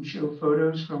we show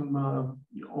photos from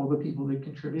all the people that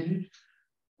contributed.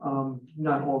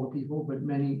 Not all the people, but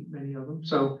many of them.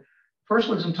 So first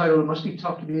one's entitled, "It Must Be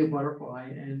Tough to Be a Butterfly."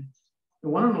 And the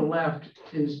one on the left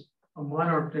is a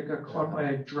monarch that got caught by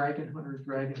a dragon hunter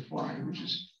dragonfly, which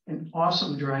is an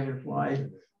awesome dragonfly.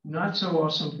 Not so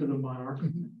awesome for the monarch,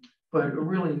 but a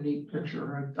really neat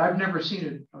picture. I've never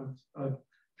seen a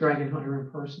dragon hunter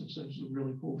in person, so it's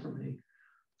really cool for me.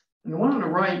 And the one on the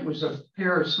right was a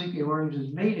pair of sleepy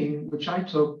oranges mating, which I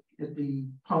took at the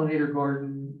Pollinator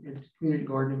garden, at the community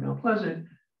garden in Mount Pleasant.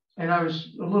 And I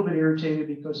was a little bit irritated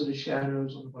because of the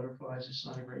shadows on the butterflies. It's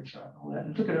not a great shot and all that.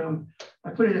 I took it home,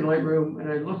 I put it in Lightroom, and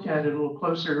I looked at it a little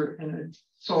closer, and I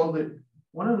saw that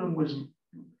one of them was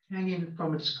hanging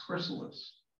from its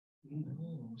chrysalis.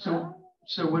 So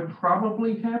what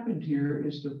probably happened here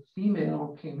is the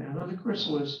female came out of the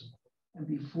chrysalis, and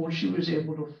before she was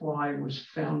able to fly, was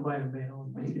found by a male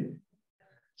and mated.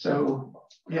 So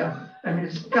yeah, I mean,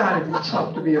 it's gotta be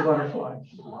tough to be a butterfly.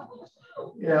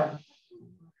 Yeah.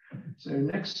 So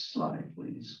next slide,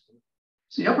 please.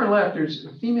 See, upper left, there's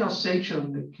a female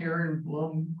sachem that Karen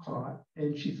Blum caught,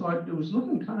 and she thought it was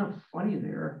looking kind of funny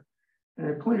there. And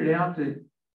I pointed out that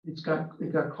it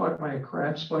got caught by a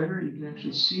crab spider. You can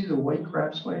actually see the white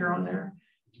crab spider on there.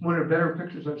 It's one of the better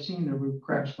pictures I've seen of a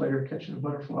crab spider catching a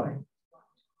butterfly.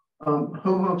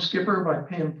 Hobo Skipper by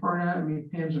Pam Perna. I mean,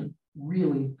 Pam's a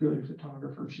really good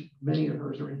photographer. Many of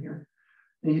hers are in here.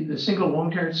 The single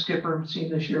long-tailed skipper seen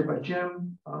this year by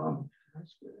Jim.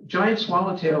 Giant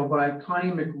Swallowtail by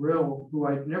Connie McRill, who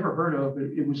I'd never heard of.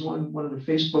 It was on one of the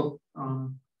Facebook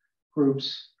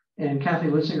groups, and Kathy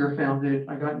Litzinger found it.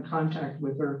 I got in contact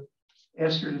with her,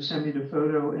 asked her to send me the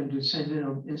photo and to send in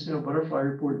an incidental butterfly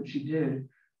report, and she did.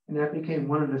 And that became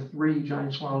one of the 3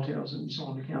 giant swallowtails that we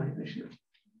saw in the county this year.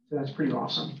 So that's pretty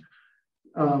awesome.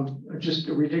 Just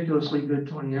a ridiculously good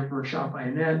Tawny Emperor shot by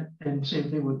Annette, and same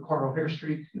thing with Coral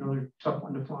Hairstreak, another tough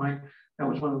one to find. That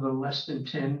was one of the less than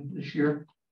 10 this year.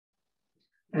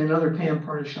 And another Pam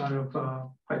Parna shot of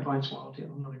Pipeline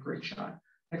Swallowtail, another great shot.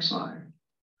 Next slide.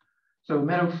 So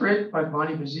Meadow Frit by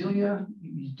Bonnie Basilia.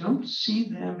 You don't see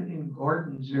them in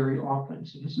gardens very often,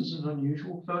 so this is an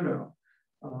unusual photo.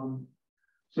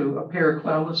 So a pair of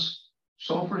Cloudless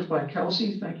Sulfurs by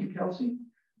Kelsey. Thank you, Kelsey.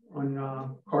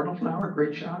 On Cardinal Flower,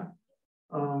 great shot.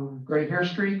 Gray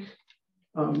Hairstreak.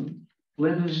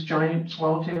 Linda's giant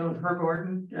swallowtail in her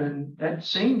garden, and that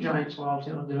same giant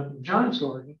swallowtail ended up in John's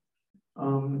garden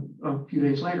a few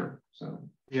days later. So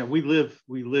yeah, we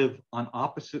live on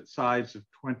opposite sides of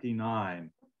 29,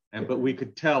 but we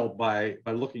could tell by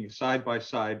looking side by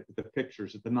side at the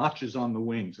pictures that the notches on the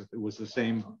wings, if it was the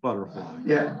same butterfly.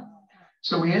 Yeah.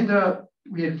 So we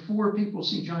had 4 people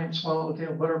see giant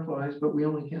swallowtail butterflies, but we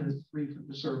only counted 3 for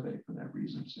the survey for that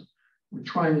reason. So we're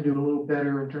trying to do a little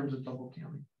better in terms of double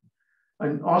counting.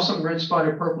 An awesome red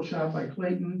spotted purple shot by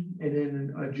Clayton, and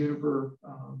then a juniper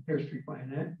hairstreak by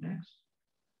Annette next.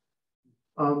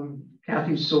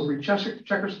 Kathy's silvery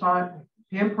checker spot,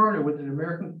 Pam Parna with an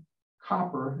American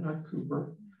copper, not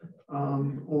Cooper,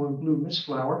 on blue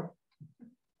mistflower,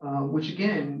 which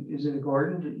again is in a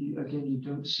garden. You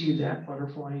don't see that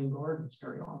butterfly in gardens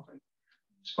very often.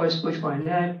 Spice bush by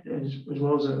Annette, as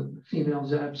well as a female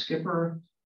Zab skipper,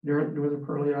 northern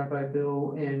pearly eye by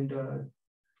Bill, and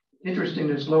interesting,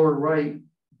 this lower right,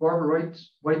 Barbara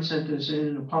White sent us in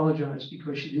and apologized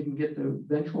because she didn't get the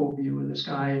ventral view of this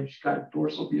guy, and she got a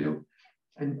dorsal view.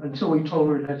 And until we told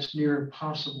her that's near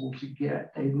impossible to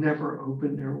get, they never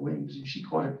opened their wings, and she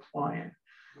caught it flying.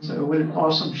 So what an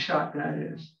awesome shot that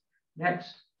is.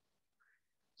 Next.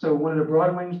 So one of the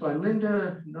broad wings by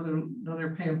Linda,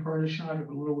 another Pam Parna shot of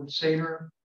a little wood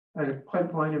satyr. I had a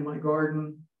pipeline in my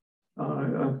garden.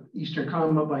 Eastern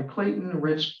Comma by Clayton, a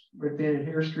red banded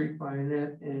hairstreak by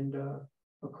Annette, and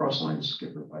a crossline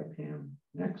skipper by Pam.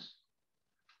 Next.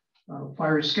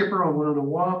 Fiery skipper on one of the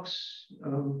walks.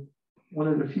 One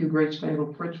of the few great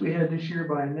spangled frits we had this year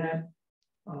by Annette.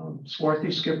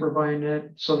 Swarthy skipper by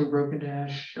Annette. Southern broken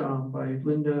dash by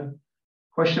Linda.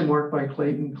 Question mark by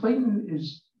Clayton. Clayton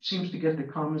seems to get the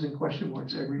commas and question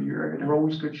marks every year, and they're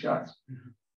always good shots.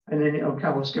 And then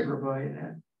Ocala skipper by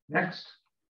Annette. Next.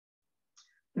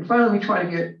 And finally, we try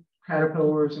to get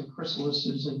caterpillars and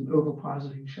chrysalises and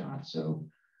ovipositing shots. So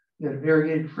we had a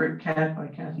variegated frit cat by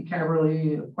Kathy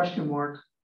Caverly, a question mark,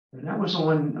 and that was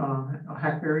on a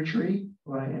hackberry tree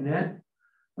by Annette.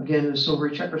 Again, the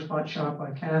silvery checker spot shot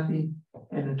by Kathy,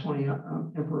 and the 20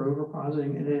 emperor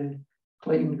ovipositing. And then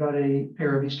Clayton got a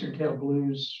pair of Eastern Tail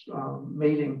Blues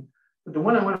mating. But the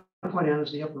one I want to point out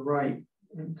is the upper right.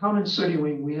 In common sooty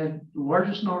wing, we had the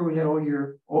largest number we had all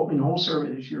year, in the whole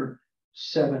survey this year,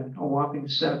 7, a whopping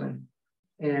 7.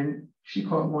 And she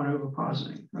caught one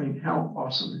ovipositing. Right? How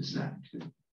awesome is that?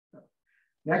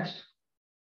 Next.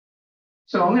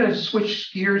 So I'm going to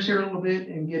switch gears here a little bit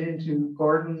and get into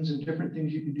gardens and different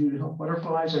things you can do to help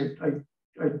butterflies. I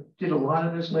did a lot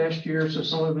of this last year, so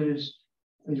some of it is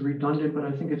redundant, but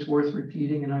I think it's worth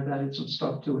repeating, and I've added some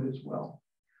stuff to it as well.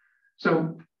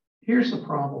 So here's the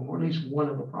problem, or at least one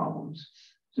of the problems.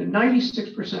 So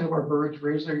 96% of our birds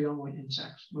raise their young on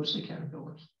insects, mostly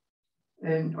caterpillars.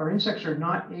 And our insects are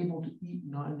not able to eat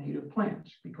non-native plants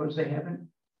because they don't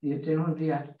have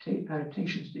the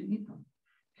adaptations to eat them.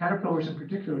 Caterpillars in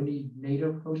particular need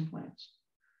native host plants.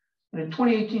 And a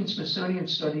 2018 Smithsonian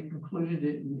study concluded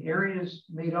that in areas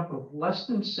made up of less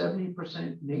than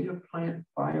 70% native plant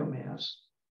biomass,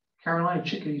 Carolina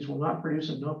chickadees will not produce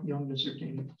enough young to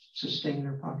sustain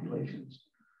their populations.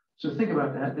 So think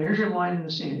about that. There's your line in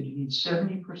the sand. You need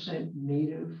 70%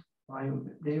 native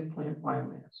plant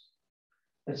biomass.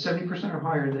 At 70% or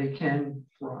higher, they can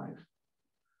thrive.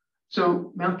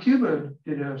 So Mount Cuba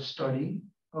did a study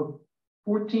of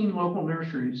 14 local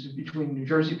nurseries between New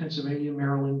Jersey, Pennsylvania,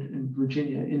 Maryland, and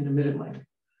Virginia in the Mid-Atlantic,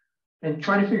 and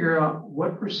try to figure out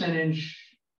what percentage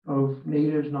of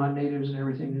natives, non-natives, and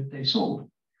everything that they sold.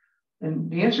 And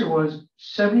the answer was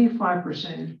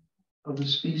 75% of the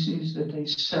species that they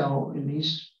sell in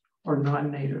these are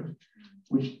non-native,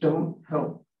 which don't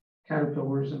help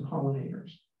caterpillars and pollinators.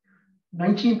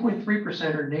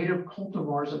 19.3% are native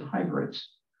cultivars and hybrids.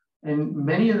 And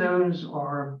many of those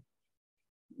are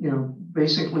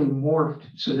basically morphed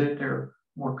so that they're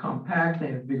more compact,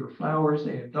 they have bigger flowers,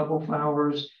 they have double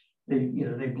flowers, they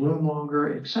bloom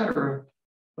longer, etc.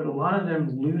 But a lot of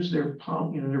them lose their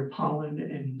pollen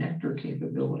and nectar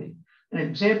capability. An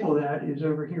example of that is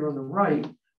over here on the right.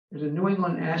 There's a New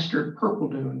England aster purple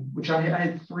dune, which I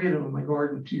had 3 of them in my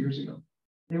garden 2 years ago.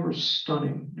 They were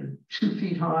stunning. They're 2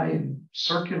 feet high and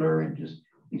circular and just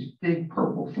these big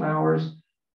purple flowers.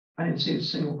 I didn't see a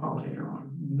single pollinator on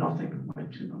them. Nothing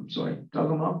went to them. So I dug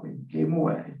them up and gave them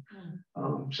away.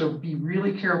 So be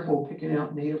really careful picking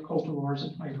out native cultivars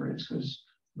and hybrids because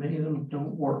many of them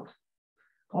don't work.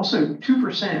 Also,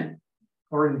 2%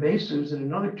 are invasives and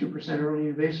another 2% are on the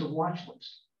invasive watch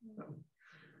list.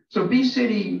 So Bee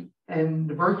City and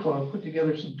the Bird Club put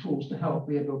together some tools to help.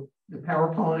 We have the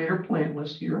Power Pollinator plant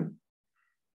list here.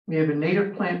 We have a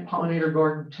native plant pollinator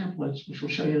garden templates, which we'll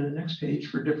show you in the next page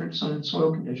for different sun and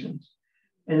soil conditions.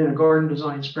 And then a garden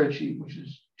design spreadsheet, which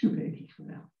is 2 pages from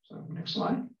now. So next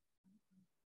slide.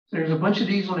 So there's a bunch of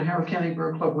these on the Howard County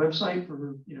Bird Club website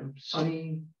for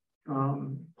sunny,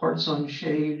 part sun,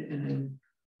 shade, and then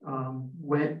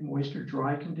wet, moist, or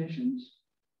dry conditions.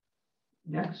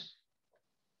 Next.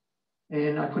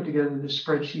 And I put together this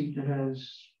spreadsheet that has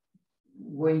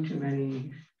way too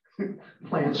many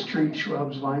plants, trees,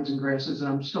 shrubs, vines, and grasses, and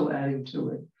I'm still adding to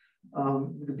it.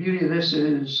 The beauty of this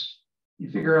is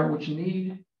you figure out what you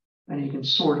need, and you can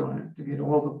sort on it to get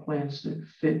all the plants that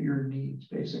fit your needs,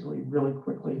 basically, really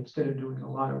quickly, instead of doing a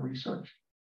lot of research.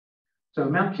 So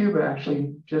Mount Cuba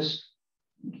actually just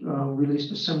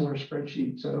released a similar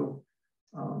spreadsheet. So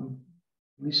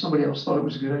at least somebody else thought it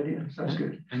was a good idea. So that's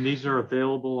good. And these are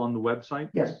available on the website?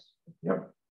 Yes.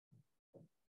 Yep.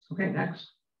 Okay, next.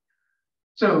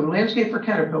 So landscape for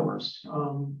caterpillars.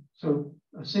 So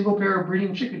a single pair of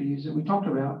breeding chickadees that we talked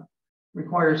about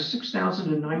requires 6,000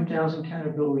 to 9,000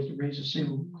 caterpillars to raise a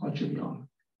single clutch of young.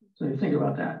 So you think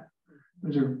about that.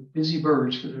 Those are busy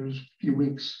birds for those few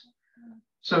weeks.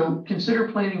 So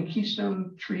consider planting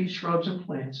keystone trees, shrubs, and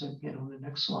plants, again on the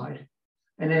next slide.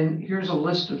 And then here's a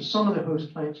list of some of the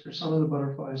host plants for some of the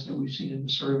butterflies that we've seen in the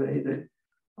survey that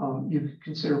you could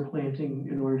consider planting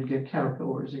in order to get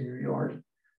caterpillars in your yard.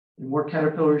 The more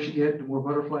caterpillars you get, the more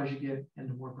butterflies you get, and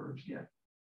the more birds you get.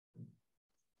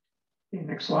 Okay,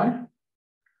 next slide.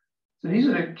 So these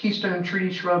are the keystone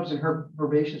trees, shrubs, and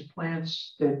herbaceous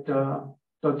plants that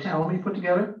Doug Talamy put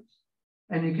together.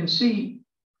 And you can see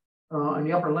on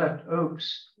the upper left,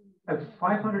 oaks have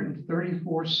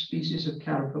 534 species of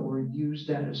caterpillar use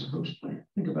that as a host plant.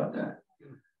 Think about that.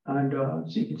 And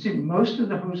so you can see most of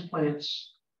the host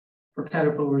plants for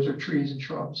caterpillars are trees and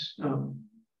shrubs.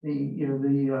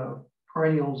 The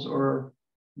perennials are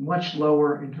much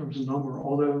lower in terms of number,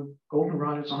 although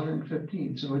goldenrod is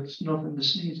 115, so it's nothing to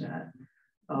sneeze at.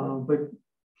 But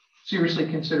seriously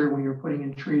consider when you're putting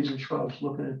in trees and shrubs,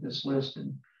 looking at this list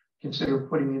and consider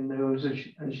putting in those as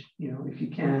if you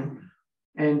can.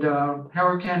 And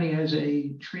Howard County has a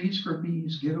Trees for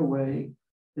Bees giveaway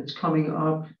that's coming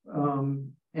up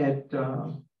at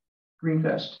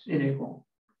Greenfest in April.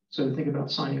 So think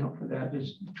about signing up for that.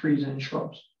 There's trees and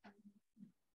shrubs.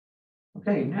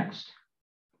 Okay, next.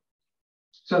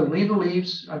 So leave the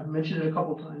leaves. I've mentioned it a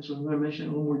couple of times, so I'm going to mention a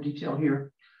little more detail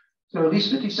here. So at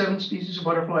least 57 species of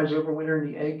butterflies overwinter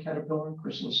in the egg, caterpillar, and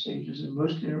chrysalis stages, and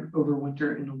most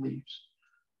overwinter in the leaves.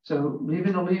 So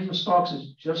leaving the leaves and stalks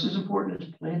is just as important as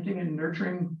planting and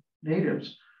nurturing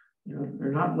natives.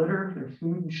 They're not litter, they're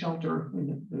food and shelter.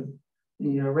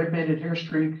 The red-banded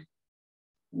hairstreak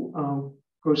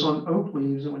goes on oak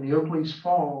leaves, and when the oak leaves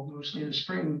fall, mostly in the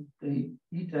spring, they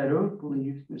eat that oak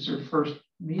leaf as their first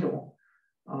meal.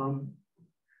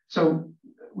 So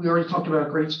we already talked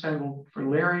about great spangled for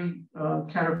Larry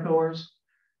caterpillars.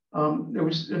 There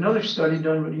was another study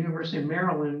done by the University of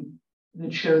Maryland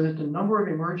that showed that the number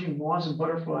of emerging moths and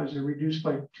butterflies are reduced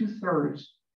by 2/3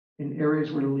 in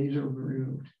areas where the leaves are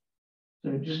removed.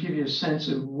 So just give you a sense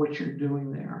of what you're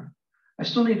doing there. I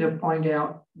still need to find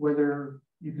out whether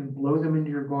you can blow them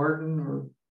into your garden or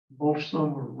mulch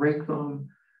them or rake them.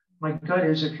 My gut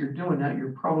is if you're doing that,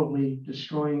 you're probably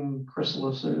destroying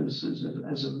chrysalises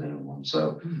as a minimum.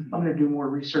 So I'm going to do more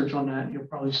research on that. And you'll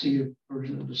probably see a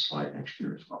version of the slide next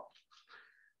year as well.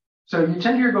 So you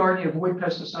tend to your garden, you avoid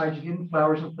pesticides, you give them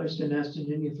flowers and place the nest, and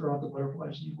then you throw out the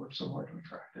butterflies and you work so hard to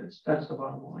attract it. That's the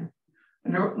bottom line.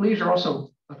 And their leaves are also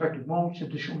effective mulch,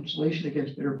 additional insulation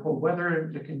against bitter cold weather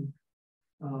that can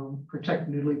protect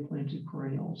newly planted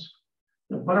perennials.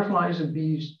 The butterflies and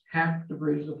bees have to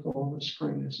bridge the fall and the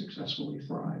spring to successfully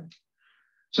thrive.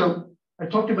 So I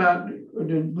talked about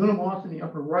the Luna moth in the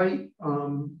upper right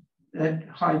that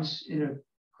hides in a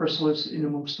chrysalis in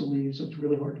amongst the leaves. So it's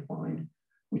really hard to find.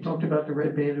 We talked about the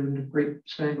red banded and the great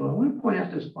spangle. I want to point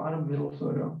out this bottom middle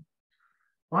photo.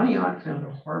 Bonnie Ott found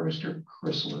a harvester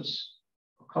chrysalis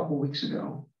a couple weeks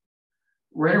ago,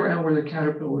 right around where the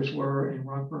caterpillars were in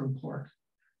Rockburn Park.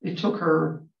 It took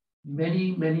her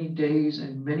many, many days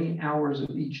and many hours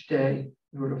of each day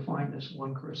in order to find this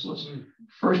one chrysalis.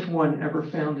 First one ever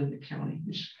found in the county.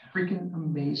 It's freaking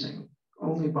amazing.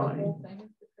 Only Bonnie.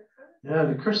 Yeah,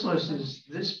 the chrysalis is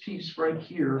this piece right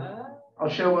here. I'll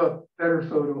show a better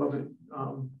photo of it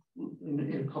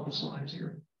in a couple slides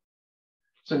here.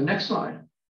 So next slide.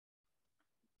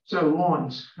 So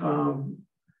lawns.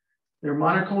 They're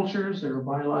monocultures, they're a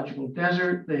biological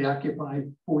desert. They occupy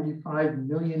 45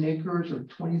 million acres or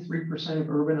 23% of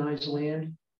urbanized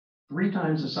land, 3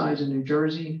 times the size of New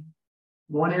Jersey.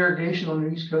 Lawn irrigation on the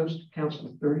East Coast accounts for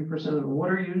 30% of the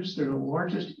water use. They're the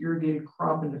largest irrigated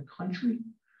crop in the country.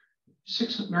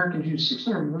 Americans use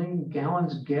 600 million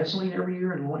gallons of gasoline every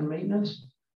year in lawn maintenance,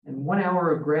 and 1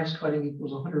 hour of grass cutting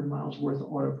equals 100 miles worth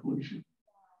of auto pollution.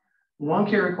 Lawn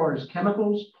care requires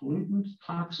chemicals, pollutants,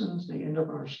 toxins. They end up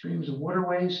in our streams and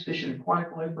waterways. Fish and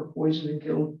aquatic life are poisoned and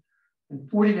killed. And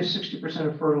 40 to 60%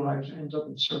 of fertilizer ends up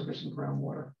in surface and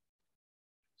groundwater.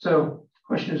 So the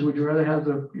question is, would you rather have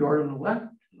the yard on the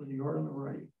left or the yard on the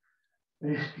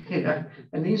right? Yeah.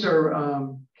 And these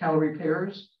are calorie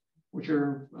pairs, which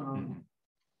are,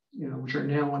 which are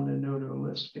now on the no-no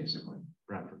list, basically.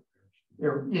 Bradford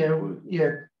pears.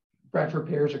 Yeah. Bradford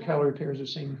pears or calorie pairs, the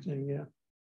same thing, yeah.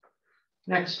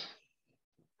 Next.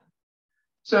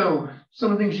 So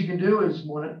some of the things you can do is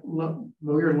mow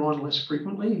your lawn less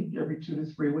frequently, every 2 to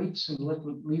 3 weeks, and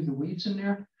leave the weeds in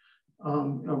there.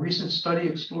 A recent study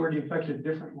explored the effect of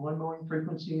different lawn mowing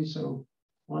frequencies. So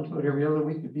lawn mowed every other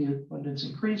week, the bee abundance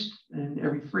increased, and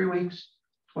every 3 weeks,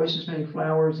 twice as many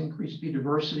flowers, increased bee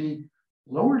diversity,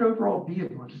 lowered overall bee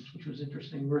abundance, which was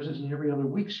interesting, versus an every other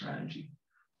week strategy.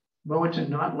 Mow it to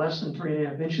not less than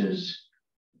 3.5 inches.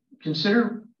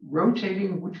 Consider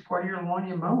rotating which part of your lawn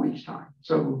you mow each time.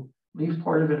 So leave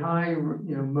part of it high,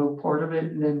 mow part of it,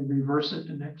 and then reverse it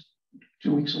the next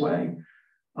 2 weeks away.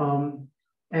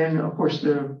 And of course,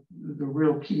 the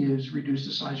real key is reduce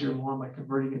the size of your lawn by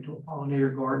converting it to a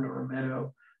pollinator garden or a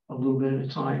meadow a little bit at a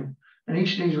time. And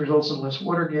each of these results in less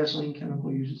water, gasoline,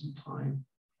 chemical uses, and time,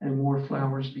 and more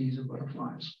flowers, bees, and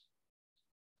butterflies.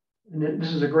 And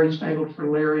this is a great spangled for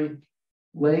Larry,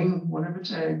 laying one of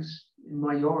its eggs in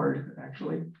my yard,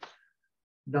 actually,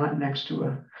 not next to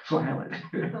a violet.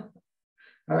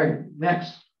 All right,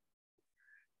 next.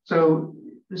 So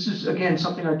this is, again,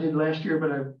 something I did last year,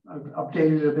 but I've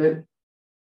updated it a bit.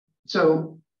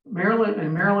 So Maryland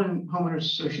Homeowners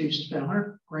Association spent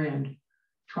 $100 grand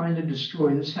trying to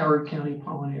destroy this Howard County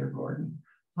pollinator garden.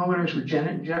 Homeowners were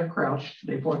Janet and Jeff Crouch.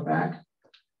 They fought back.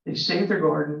 They saved their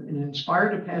garden and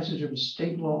inspired the passage of a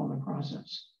state law in the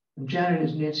process. And Janet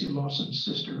is Nancy Lawson's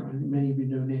sister, and many of you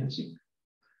know Nancy.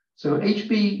 So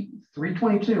HB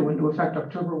 322 went into effect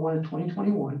October 1,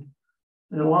 2021.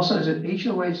 And the law says that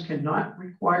HOAs cannot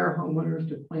require homeowners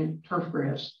to plant turf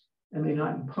grass and may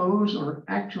not impose or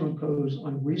act to impose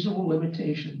unreasonable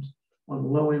limitations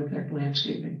on low impact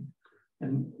landscaping.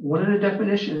 And one of the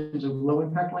definitions of low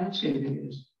impact landscaping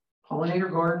is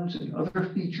pollinator gardens and other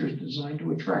features designed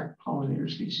to attract pollinator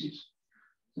species.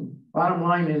 The bottom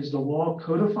line is the law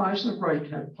codifies the right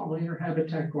to have pollinator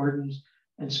habitat gardens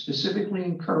and specifically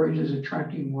encourages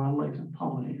attracting wildlife and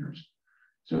pollinators.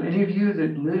 So any of you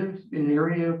that live in an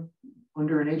area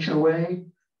under an HOA,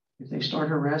 if they start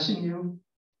harassing you,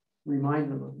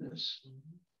 remind them of this.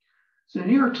 So the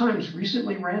New York Times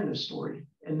recently ran this story,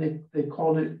 and they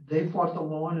called it, "They Fought the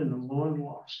Lawn and the Lawn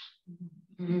Lost."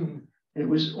 It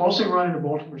was also run in the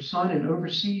Baltimore Sun and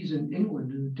overseas in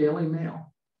England in the Daily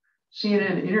Mail.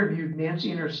 CNN interviewed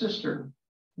Nancy and her sister,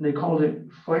 and they called it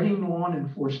 "Fighting Lawn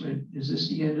Enforcement. Is This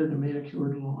the End of the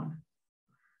Manicured Lawn?"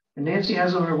 And Nancy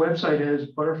has on her website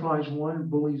as "Butterflies 1,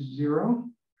 Bullies 0."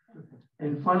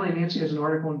 And finally, Nancy has an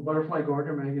article in Butterfly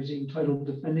Gardener magazine titled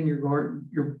 "Defending Your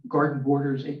Garden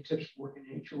Borders, 8 Tips for Working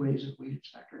HOAs and Weed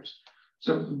Inspectors."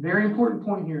 So very important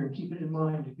point here, and keep it in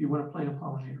mind if you want to plant a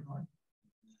pollinator garden.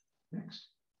 Next.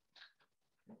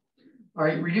 All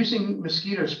right, reducing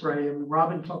mosquito spray. I mean,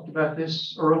 Robin talked about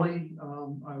this early.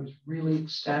 I was really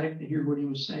ecstatic to hear what he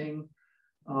was saying.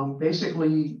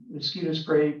 Basically, mosquito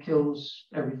spray kills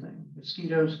everything.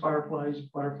 Mosquitoes, fireflies,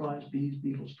 butterflies, bees,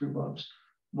 beetles, true bugs,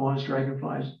 moths,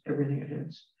 dragonflies, everything it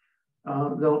hits.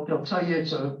 They'll tell you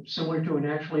it's similar to a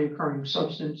naturally occurring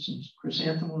substance, it's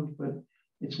chrysanthemums, but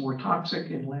it's more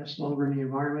toxic and lasts longer in the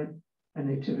environment, and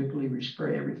they typically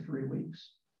respray every 3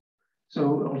 weeks.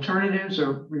 So alternatives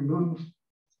are remove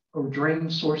or drain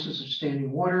sources of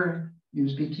standing water,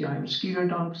 use BTI mosquito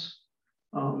dumps,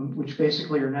 which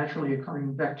basically are naturally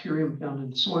occurring bacterium found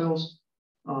in soils.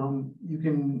 You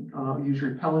can use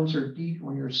repellents or DEET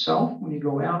on yourself when you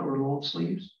go out, or long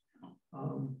sleeves.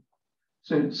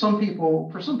 So for some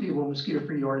people, a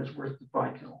mosquito-free yard is worth the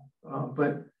bykill,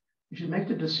 but you should make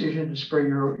the decision to spray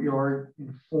your yard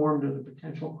informed of the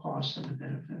potential costs and the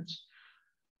benefits.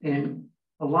 And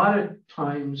a lot of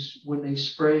times when they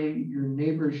spray your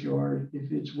neighbor's yard,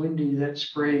 if it's windy, that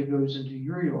spray goes into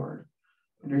your yard.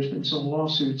 And there's been some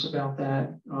lawsuits about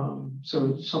that.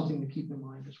 So it's something to keep in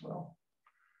mind as well.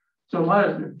 So a lot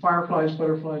of fireflies,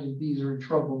 butterflies, and bees are in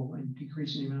trouble, and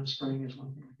decreasing the amount of spraying is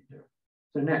one thing we can do.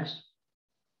 So next.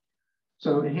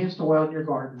 So enhance the wild in your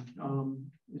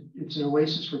garden. It's an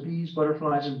oasis for bees,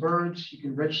 butterflies, and birds. You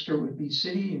can register with Bee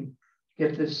City and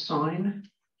get this sign.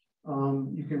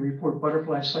 You can report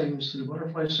butterfly sightings to the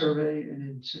butterfly survey and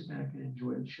then sit back and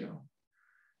enjoy the show.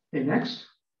 Okay, next.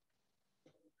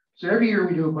 So every year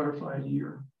we do a butterfly of the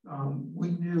year. We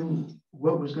knew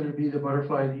what was going to be the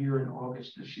butterfly of the year in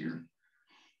August this year.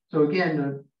 So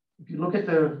again, if you look at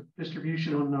the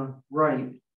distribution on the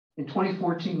right, in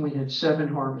 2014, we had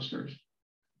 7 harvesters.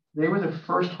 They were the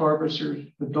first harvesters,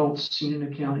 adults, seen in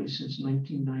the county since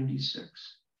 1996.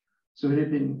 So it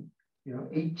had been,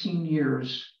 18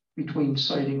 years between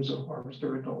sightings of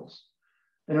harvester adults.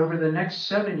 And over the next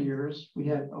 7 years, we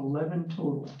had 11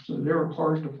 total. So they were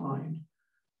hard to find.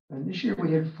 And this year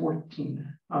we had 14.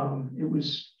 It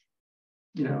was,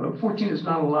 14 is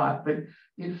not a lot, but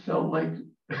it felt like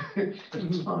a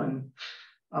ton.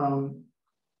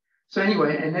 So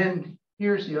anyway, and then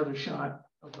here's the other shot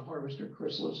of the harvester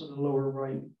chrysalis in the lower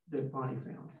right that Bonnie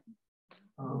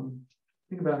found.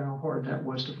 Think about how hard that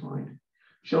was to find.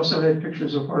 She also had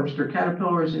pictures of harvester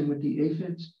caterpillars and with the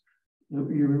aphids.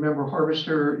 You remember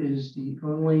harvester is the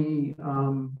only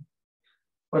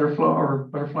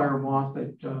butterfly or moth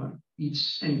that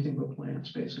eats anything but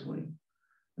plants, basically.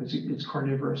 It's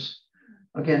carnivorous.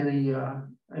 Again,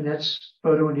 Annette's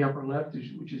photo in the upper left,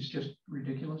 which is just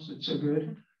ridiculous. It's so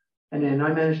good. And then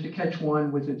I managed to catch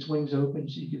one with its wings open,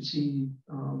 so you could see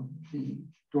the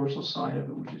dorsal side of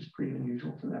it, which is pretty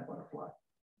unusual for that butterfly.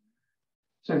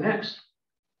 So next.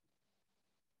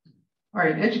 All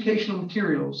right, educational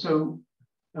materials. So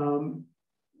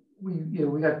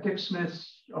we got Dick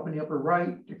Smith's up in the upper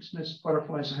right, Dick Smith's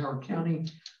Butterflies in Howard County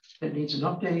that needs an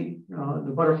update.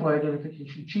 The butterfly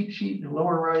identification cheat sheet in the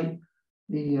lower right.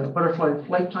 The butterfly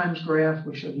flight times graph,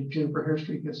 which showed the juniper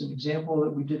hairstreak as an example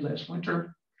that we did last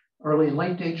winter. Early and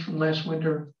late dates from last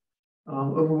winter.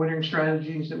 Overwintering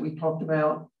strategies that we talked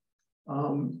about.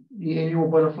 The annual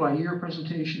butterfly year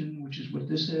presentation, which is what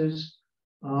this is.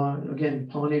 Again,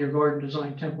 pollinator garden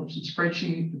design templates and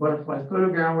spreadsheet, the butterfly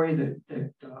photo gallery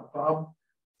that Bob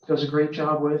does a great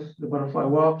job with, the butterfly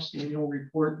walks, the annual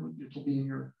report, which will be in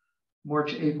your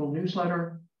March, April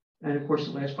newsletter, and of course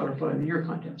the last butterfly of the year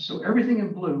contest. So everything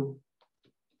in blue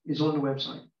is on the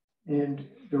website, and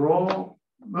they're all,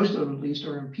 most of them at least,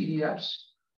 are in PDFs,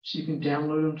 so you can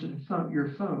download them to your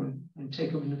phone and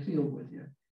take them in the field with you.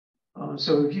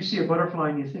 So if you see a butterfly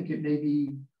and you think it may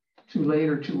be too late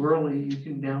or too early, you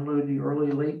can download the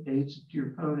early late dates to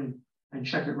your phone and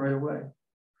check it right away.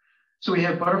 So we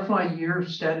have butterfly year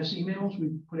status emails.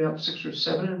 We put out 6 or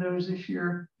 7 of those this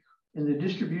year. And the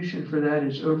distribution for that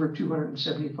is over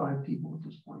 275 people at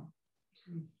this point.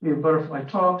 We have butterfly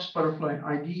talks, butterfly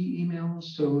ID emails.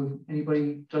 So if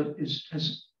anybody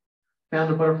has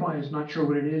found a butterfly and is not sure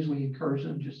what it is, we encourage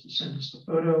them just to send us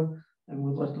the photo and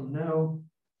we'll let them know.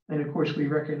 And of course, we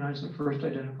recognize the first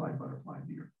identified butterfly of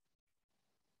the year.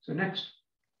 So next.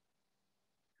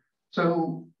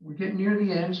 So we're getting near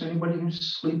the end. So anybody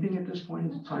who's sleeping at this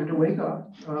point, it's time to wake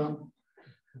up.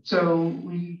 So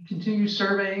we continue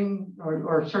surveying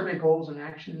our survey goals and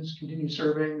actions, continue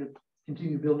surveying,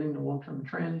 continue building the long-term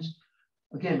trends.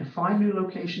 Again, find new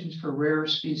locations for rare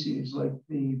species like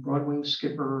the broad-winged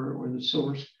skipper or the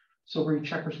silvery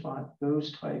checker spot,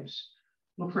 those types.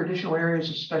 Look for additional areas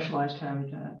of specialized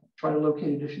habitat. Try to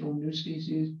locate additional new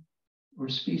species or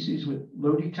species with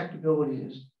low detectability,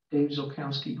 as Dave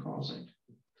Zilkowski calls it.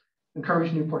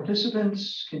 Encourage new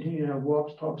participants, continue to have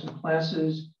walks, talks, and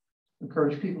classes.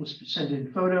 Encourage people to send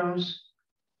in photos.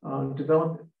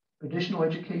 Develop additional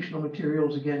educational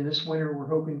materials. Again, this winter, we're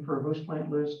hoping for a host plant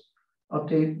list,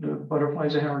 update the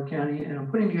butterflies of Howard County, and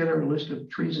I'm putting together a list of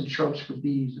trees and shrubs for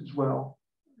bees as well.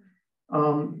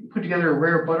 Put together a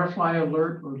rare butterfly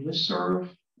alert or listserv,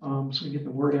 so we get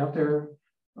the word out there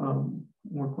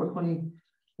more quickly.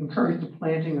 Encourage the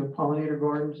planting of pollinator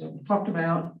gardens that we talked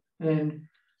about. And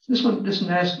this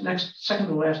next second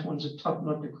to last one's a tough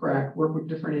nut to crack. Work with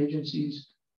different agencies,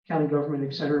 county government,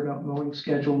 et cetera, about mowing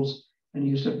schedules and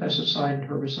use of pesticide and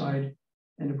herbicide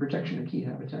and the protection of key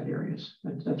habitat areas.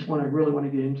 That's one I really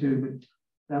want to get into, but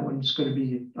that one's going to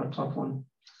be a tough one.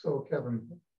 So Kevin,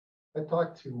 I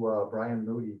talked to Brian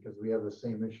Moody because we have the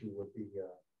same issue with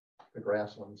the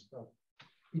grassland stuff.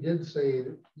 He did say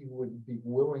that he would be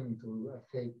willing to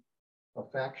take a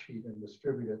fact sheet and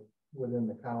distribute it within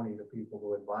the county to people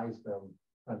to advise them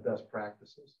on best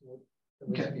practices. At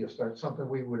least be a start, something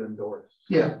we would endorse.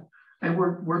 Yeah, and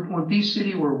we're on Bee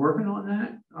City. We're working on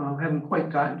that. Haven't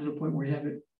quite gotten to the point where we have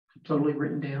it totally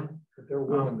written down. But they're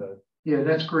willing to. Yeah,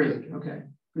 that's great. Okay,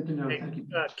 good to know. Hey, thank you,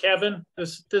 Kevin.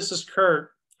 This is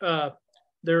Kurt.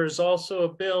 There is also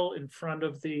a bill in front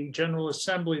of the General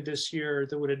Assembly this year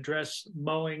that would address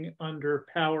mowing under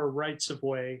power rights of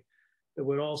way that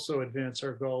would also advance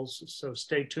our goals. So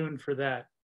stay tuned for that.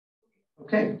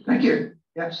 Okay, thank you.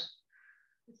 Yes.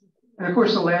 And of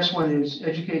course, the last one is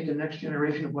educate the next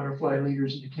generation of butterfly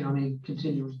leaders in the county,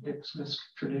 continuing Dick Smith's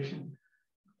tradition.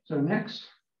 So next,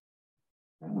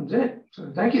 that one's it.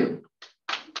 So thank you.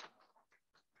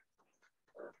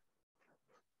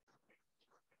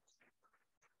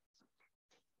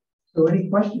 So any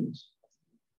questions?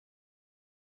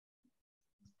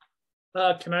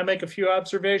 Can I make a few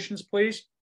observations, please,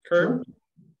 Kurt?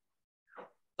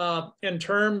 Sure. In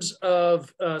terms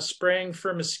of spraying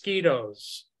for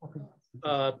mosquitoes,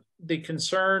 the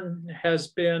concern has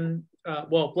been,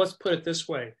 well, let's put it this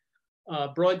way.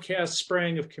 Broadcast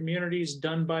spraying of communities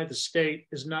done by the state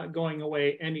is not going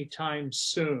away anytime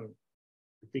soon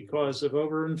because of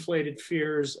overinflated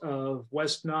fears of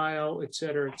West Nile, et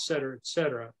cetera, et cetera, et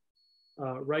cetera.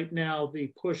 Right now,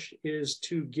 the push is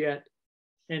to get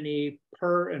any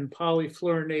per and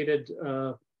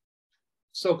polyfluorinated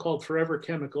so-called forever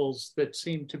chemicals that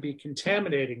seem to be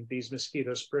contaminating these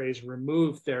mosquito sprays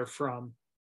removed therefrom.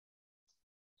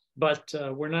 But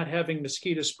we're not having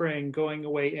mosquito spraying going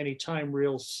away anytime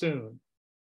real soon.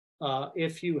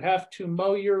 If you have to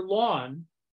mow your lawn,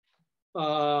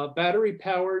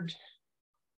 battery-powered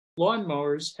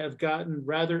lawnmowers have gotten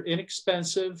rather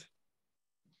inexpensive,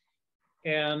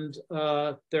 and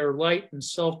they're light and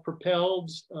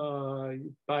self-propelled.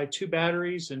 Buy 2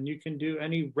 batteries and you can do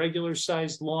any regular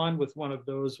sized lawn with one of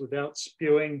those without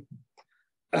spewing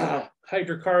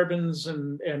hydrocarbons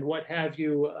and what have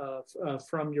you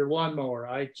from your lawnmower.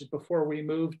 Before we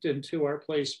moved into our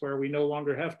place where we no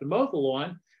longer have to mow the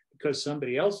lawn because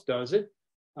somebody else does it,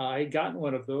 I had gotten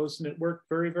one of those and it worked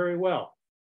very, very well.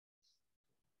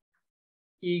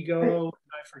 Ego,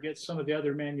 I forget some of the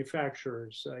other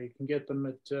manufacturers. You can get them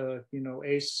at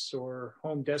Ace or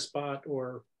Home Depot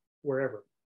or wherever.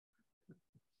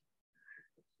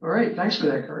 All right, thanks for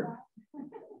that, Kurt.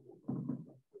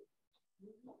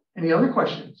 Any other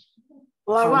questions?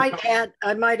 Well, I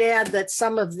might add that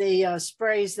some of the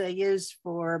sprays they use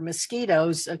for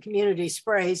mosquitoes, community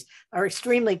sprays, are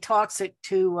extremely toxic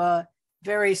to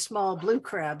very small blue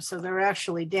crabs. So they're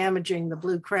actually damaging the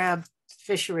blue crab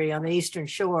fishery on the eastern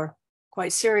shore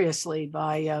quite seriously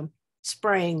by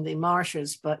spraying the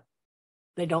marshes, but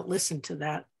they don't listen to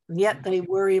that. And yet they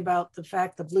worry about the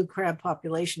fact the blue crab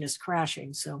population is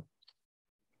crashing. So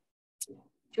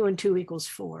 2 and 2 equals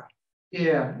 4.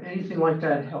 Yeah, anything like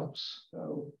that helps.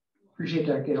 So appreciate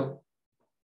that, Gail.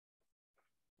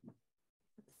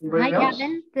 Anybody Hi, else?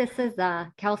 Kevin. This is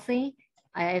Kelsey.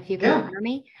 If you can hear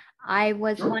me, I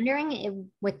was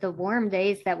wondering with the warm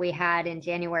days that we had in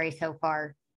January so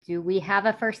far, do we have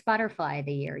a first butterfly of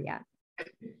the year yet?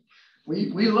 We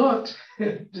looked,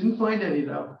 didn't find any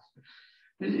though.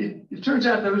 It turns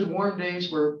out those warm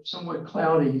days were somewhat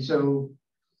cloudy, so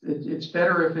it's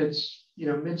better if it's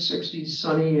mid-60s,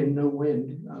 sunny and no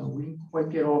wind. We didn't quite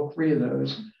get all 3 of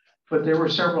those, but there were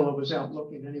several of us out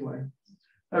looking anyway.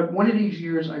 One of these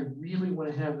years, I really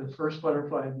want to have the first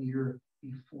butterfly of the year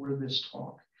before this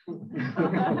talk.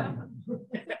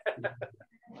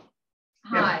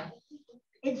 Hi.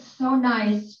 It's so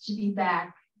nice to be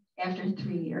back after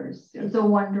 3 years. It's a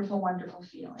wonderful, wonderful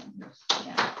feeling.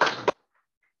 Yeah.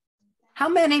 How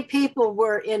many people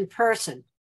were in person?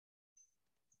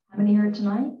 How many here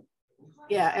tonight?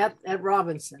 Yeah, at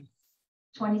Robinson.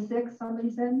 26,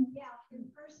 somebody said? Yeah, in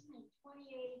person and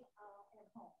 28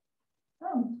 at home.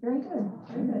 Oh, very good,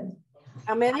 very good.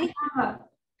 How many?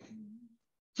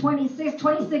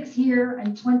 26 here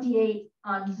and 28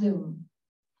 on Zoom.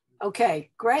 Okay,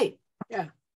 great. Yeah.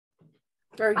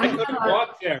 Very good. I couldn't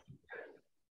walk there.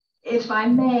 If I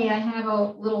may, I have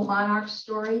a little monarch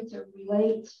story to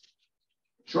relate.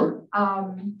 Sure.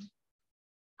 I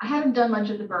haven't done much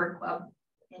at the bird club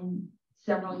in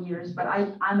several years, but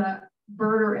I'm a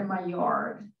birder in my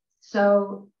yard.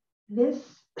 So this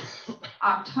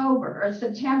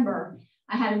September,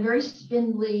 I had a very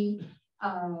spindly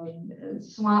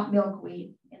swamp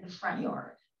milkweed in the front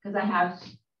yard because I have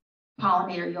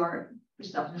pollinator yard for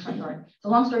stuff in the front yard. So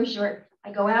long story short,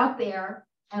 I go out there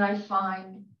and I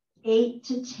find 8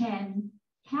 to 10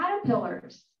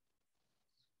 caterpillars,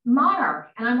 monarch,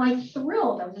 and I'm like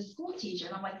thrilled. I was a school teacher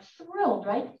and I'm like thrilled,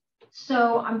 right?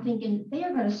 So I'm thinking they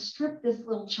are going to strip this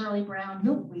little Charlie Brown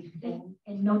milkweed thing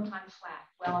in no time flat.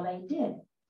 Well, they did.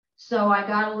 So I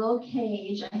got a little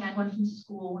cage. I had one from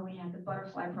school when we had the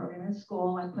butterfly program in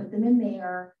school. I put them in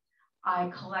there.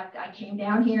 I came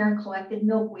down here and collected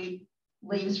milkweed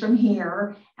leaves from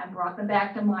here and brought them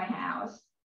back to my house.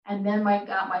 And then I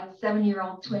got my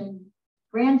 7-year-old twin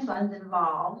grandsons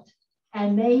involved,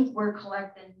 and they were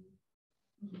collecting,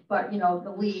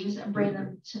 the leaves and bringing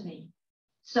them to me.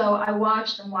 So I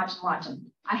watched them.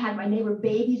 I had my neighbor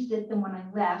babysit them when I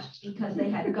left because they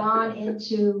had gone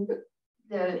into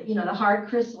the hard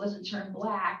chrysalis and turned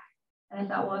black. And I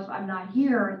thought, well, if I'm not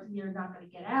here, you're not going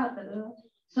to get out.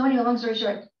 So anyway, long story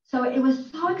short, so it was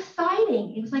so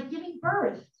exciting. It was like giving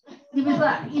birth. It was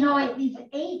like,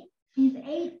 these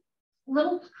eight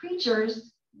little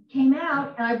creatures came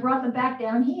out, and I brought them back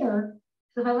down here.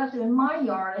 So if I left them in my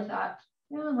yard, I thought,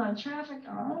 there's a lot of traffic.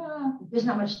 There's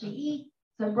not much to eat.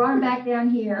 So I brought them back down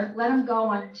here, let them go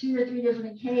on 2 or 3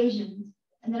 different occasions.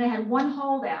 And then I had one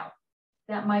holdout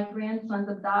that my grandsons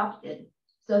adopted.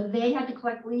 So they had to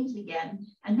collect leaves again.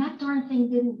 And that darn thing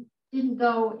didn't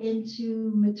go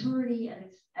into maturity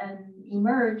and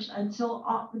emerge until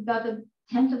about the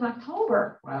 10th of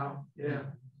October. Wow. Yeah.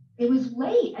 It was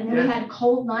late, and then we had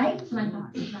cold nights, and I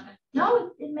thought,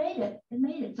 no, it made it. It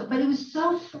made it. So, but it was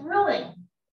so thrilling.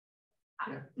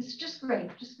 Yeah. It's just great.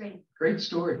 Great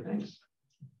story. Thanks.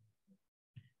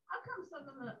 How come some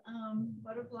of the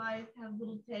butterflies have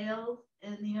little tails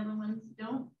and the other ones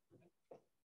don't?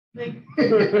 Like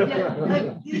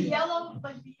the yellow,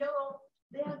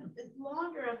 they have it's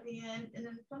longer at the end, and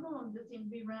then some of them just seem to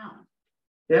be round.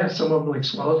 Yeah, some of them like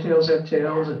swallowtails have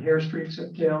tails and hair streaks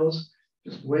have tails.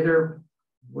 Just way they're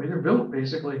built,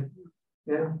 basically.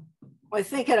 Yeah. I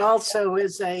think it also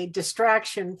is a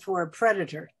distraction for a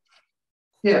predator.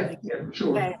 Yeah, sure.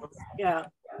 Okay. Yeah.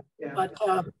 But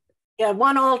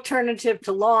one alternative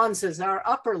to lawns is our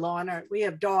upper lawn. We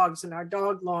have dogs, and our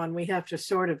dog lawn we have to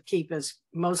sort of keep as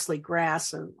mostly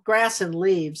grass and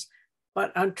leaves.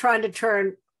 But I'm trying to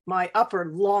turn my upper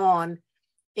lawn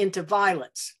into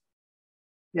violets.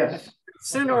 Yes.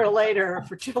 Sooner or later,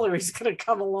 Fertility's going to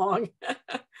come along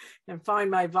and find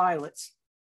my violets,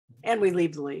 and we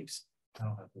leave the leaves. I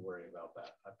don't have to worry about that.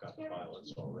 I've got the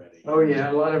violets already. Oh yeah,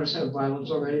 a lot of us have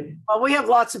violets already. Well, we have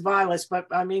lots of violets, but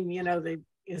I mean, in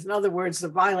other words, the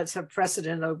violets have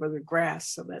precedent over the grass.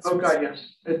 So that's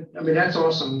yes. That's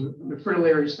awesome. The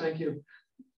Fritillaries, thank you.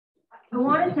 I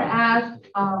wanted to ask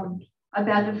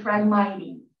about the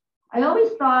Phragmites. I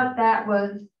always thought I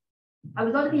was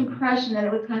under the impression that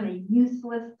it was kind of a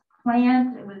useless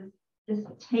plant. It was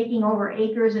just taking over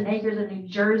acres and acres of New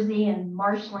Jersey and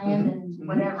marshland and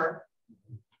whatever.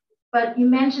 But you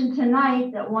mentioned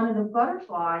tonight that one of the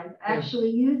butterflies actually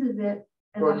uses it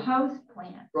as a host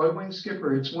plant. Broadwing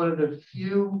skipper. It's one of the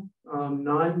few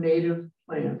non-native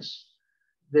plants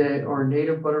that are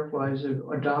native butterflies have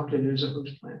adopted as a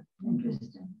host plant.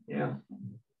 Interesting. Yeah.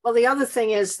 Well, the other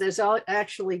thing is there's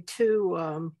actually two,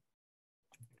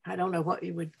 I don't know what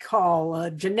you would call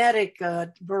genetic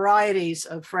varieties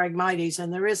of Phragmites,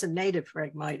 and there is a native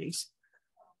Phragmites,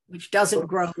 which doesn't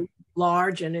grow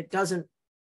large, and it doesn't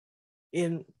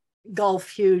engulf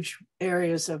huge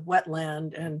areas of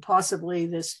wetland, and possibly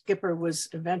this skipper was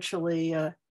eventually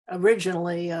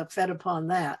originally fed upon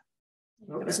that.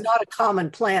 Okay. It was not a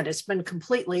common plant. It's been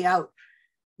completely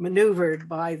outmaneuvered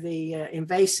by the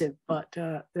invasive, but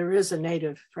there is a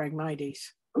native Phragmites.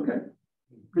 Okay,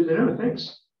 good to know.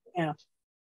 Thanks. Yeah.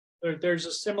 There's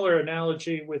a similar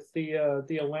analogy with the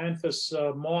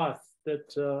Ailanthus moth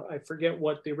that I forget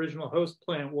what the original host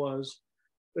plant was,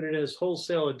 but it has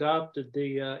wholesale adopted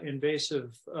the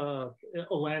invasive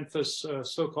Ailanthus,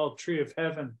 so-called tree of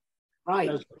heaven, right,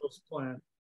 as a host plant.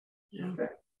 Yeah. Okay.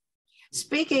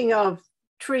 Speaking of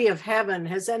tree of heaven,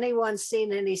 has anyone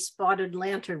seen any spotted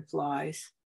lanternflies?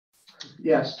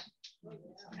 Yes,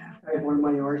 I have one in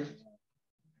my yard.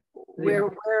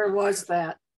 Where was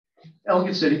that?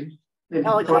 Ellicott City.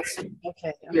 Ellicott City.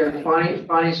 Okay. Yeah,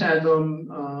 Bonnie's had them.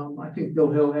 I think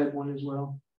Bill Hill had one as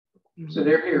well. So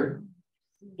they're here.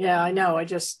 Yeah, I know. I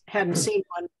just hadn't seen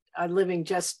one. I'm living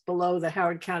just below the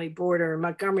Howard County border in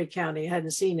Montgomery County. I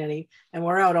hadn't seen any, and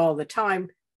we're out all the time.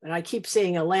 And I keep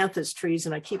seeing Ailanthus trees,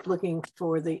 and I keep looking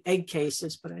for the egg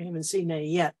cases, but I haven't seen any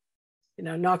yet.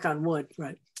 Knock on wood,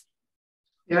 right?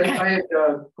 Yeah, I had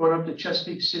gone up to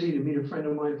Chesapeake City to meet a friend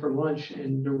of mine for lunch,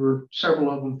 and there were several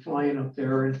of them flying up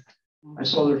there, and I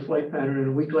saw their flight pattern, and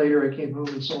a week later I came home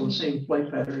and saw the same flight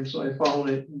pattern, so I followed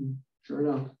it, and sure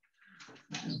enough.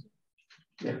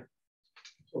 Yeah.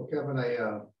 So Kevin,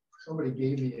 somebody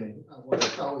gave me what I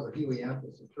thought was a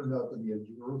helianthus. It turned out to be a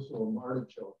Jerusalem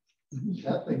artichoke.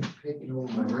 That thing's taking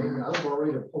over my brain. I was all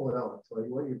ready to pull it out. So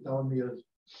what you're telling me is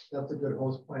that's a good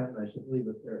host plant, and I should leave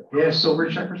it there. Yeah, silver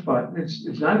checker spot. It's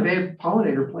not a bad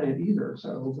pollinator plant either.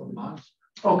 So It's a monster.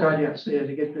 oh god, yes, yeah,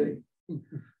 to get big.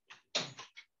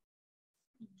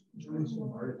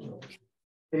 Jerusalem artichoke.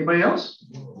 Anybody else?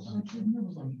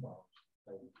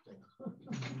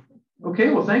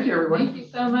 Okay, well, thank you, everybody. Thank you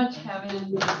so much,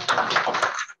 Kevin.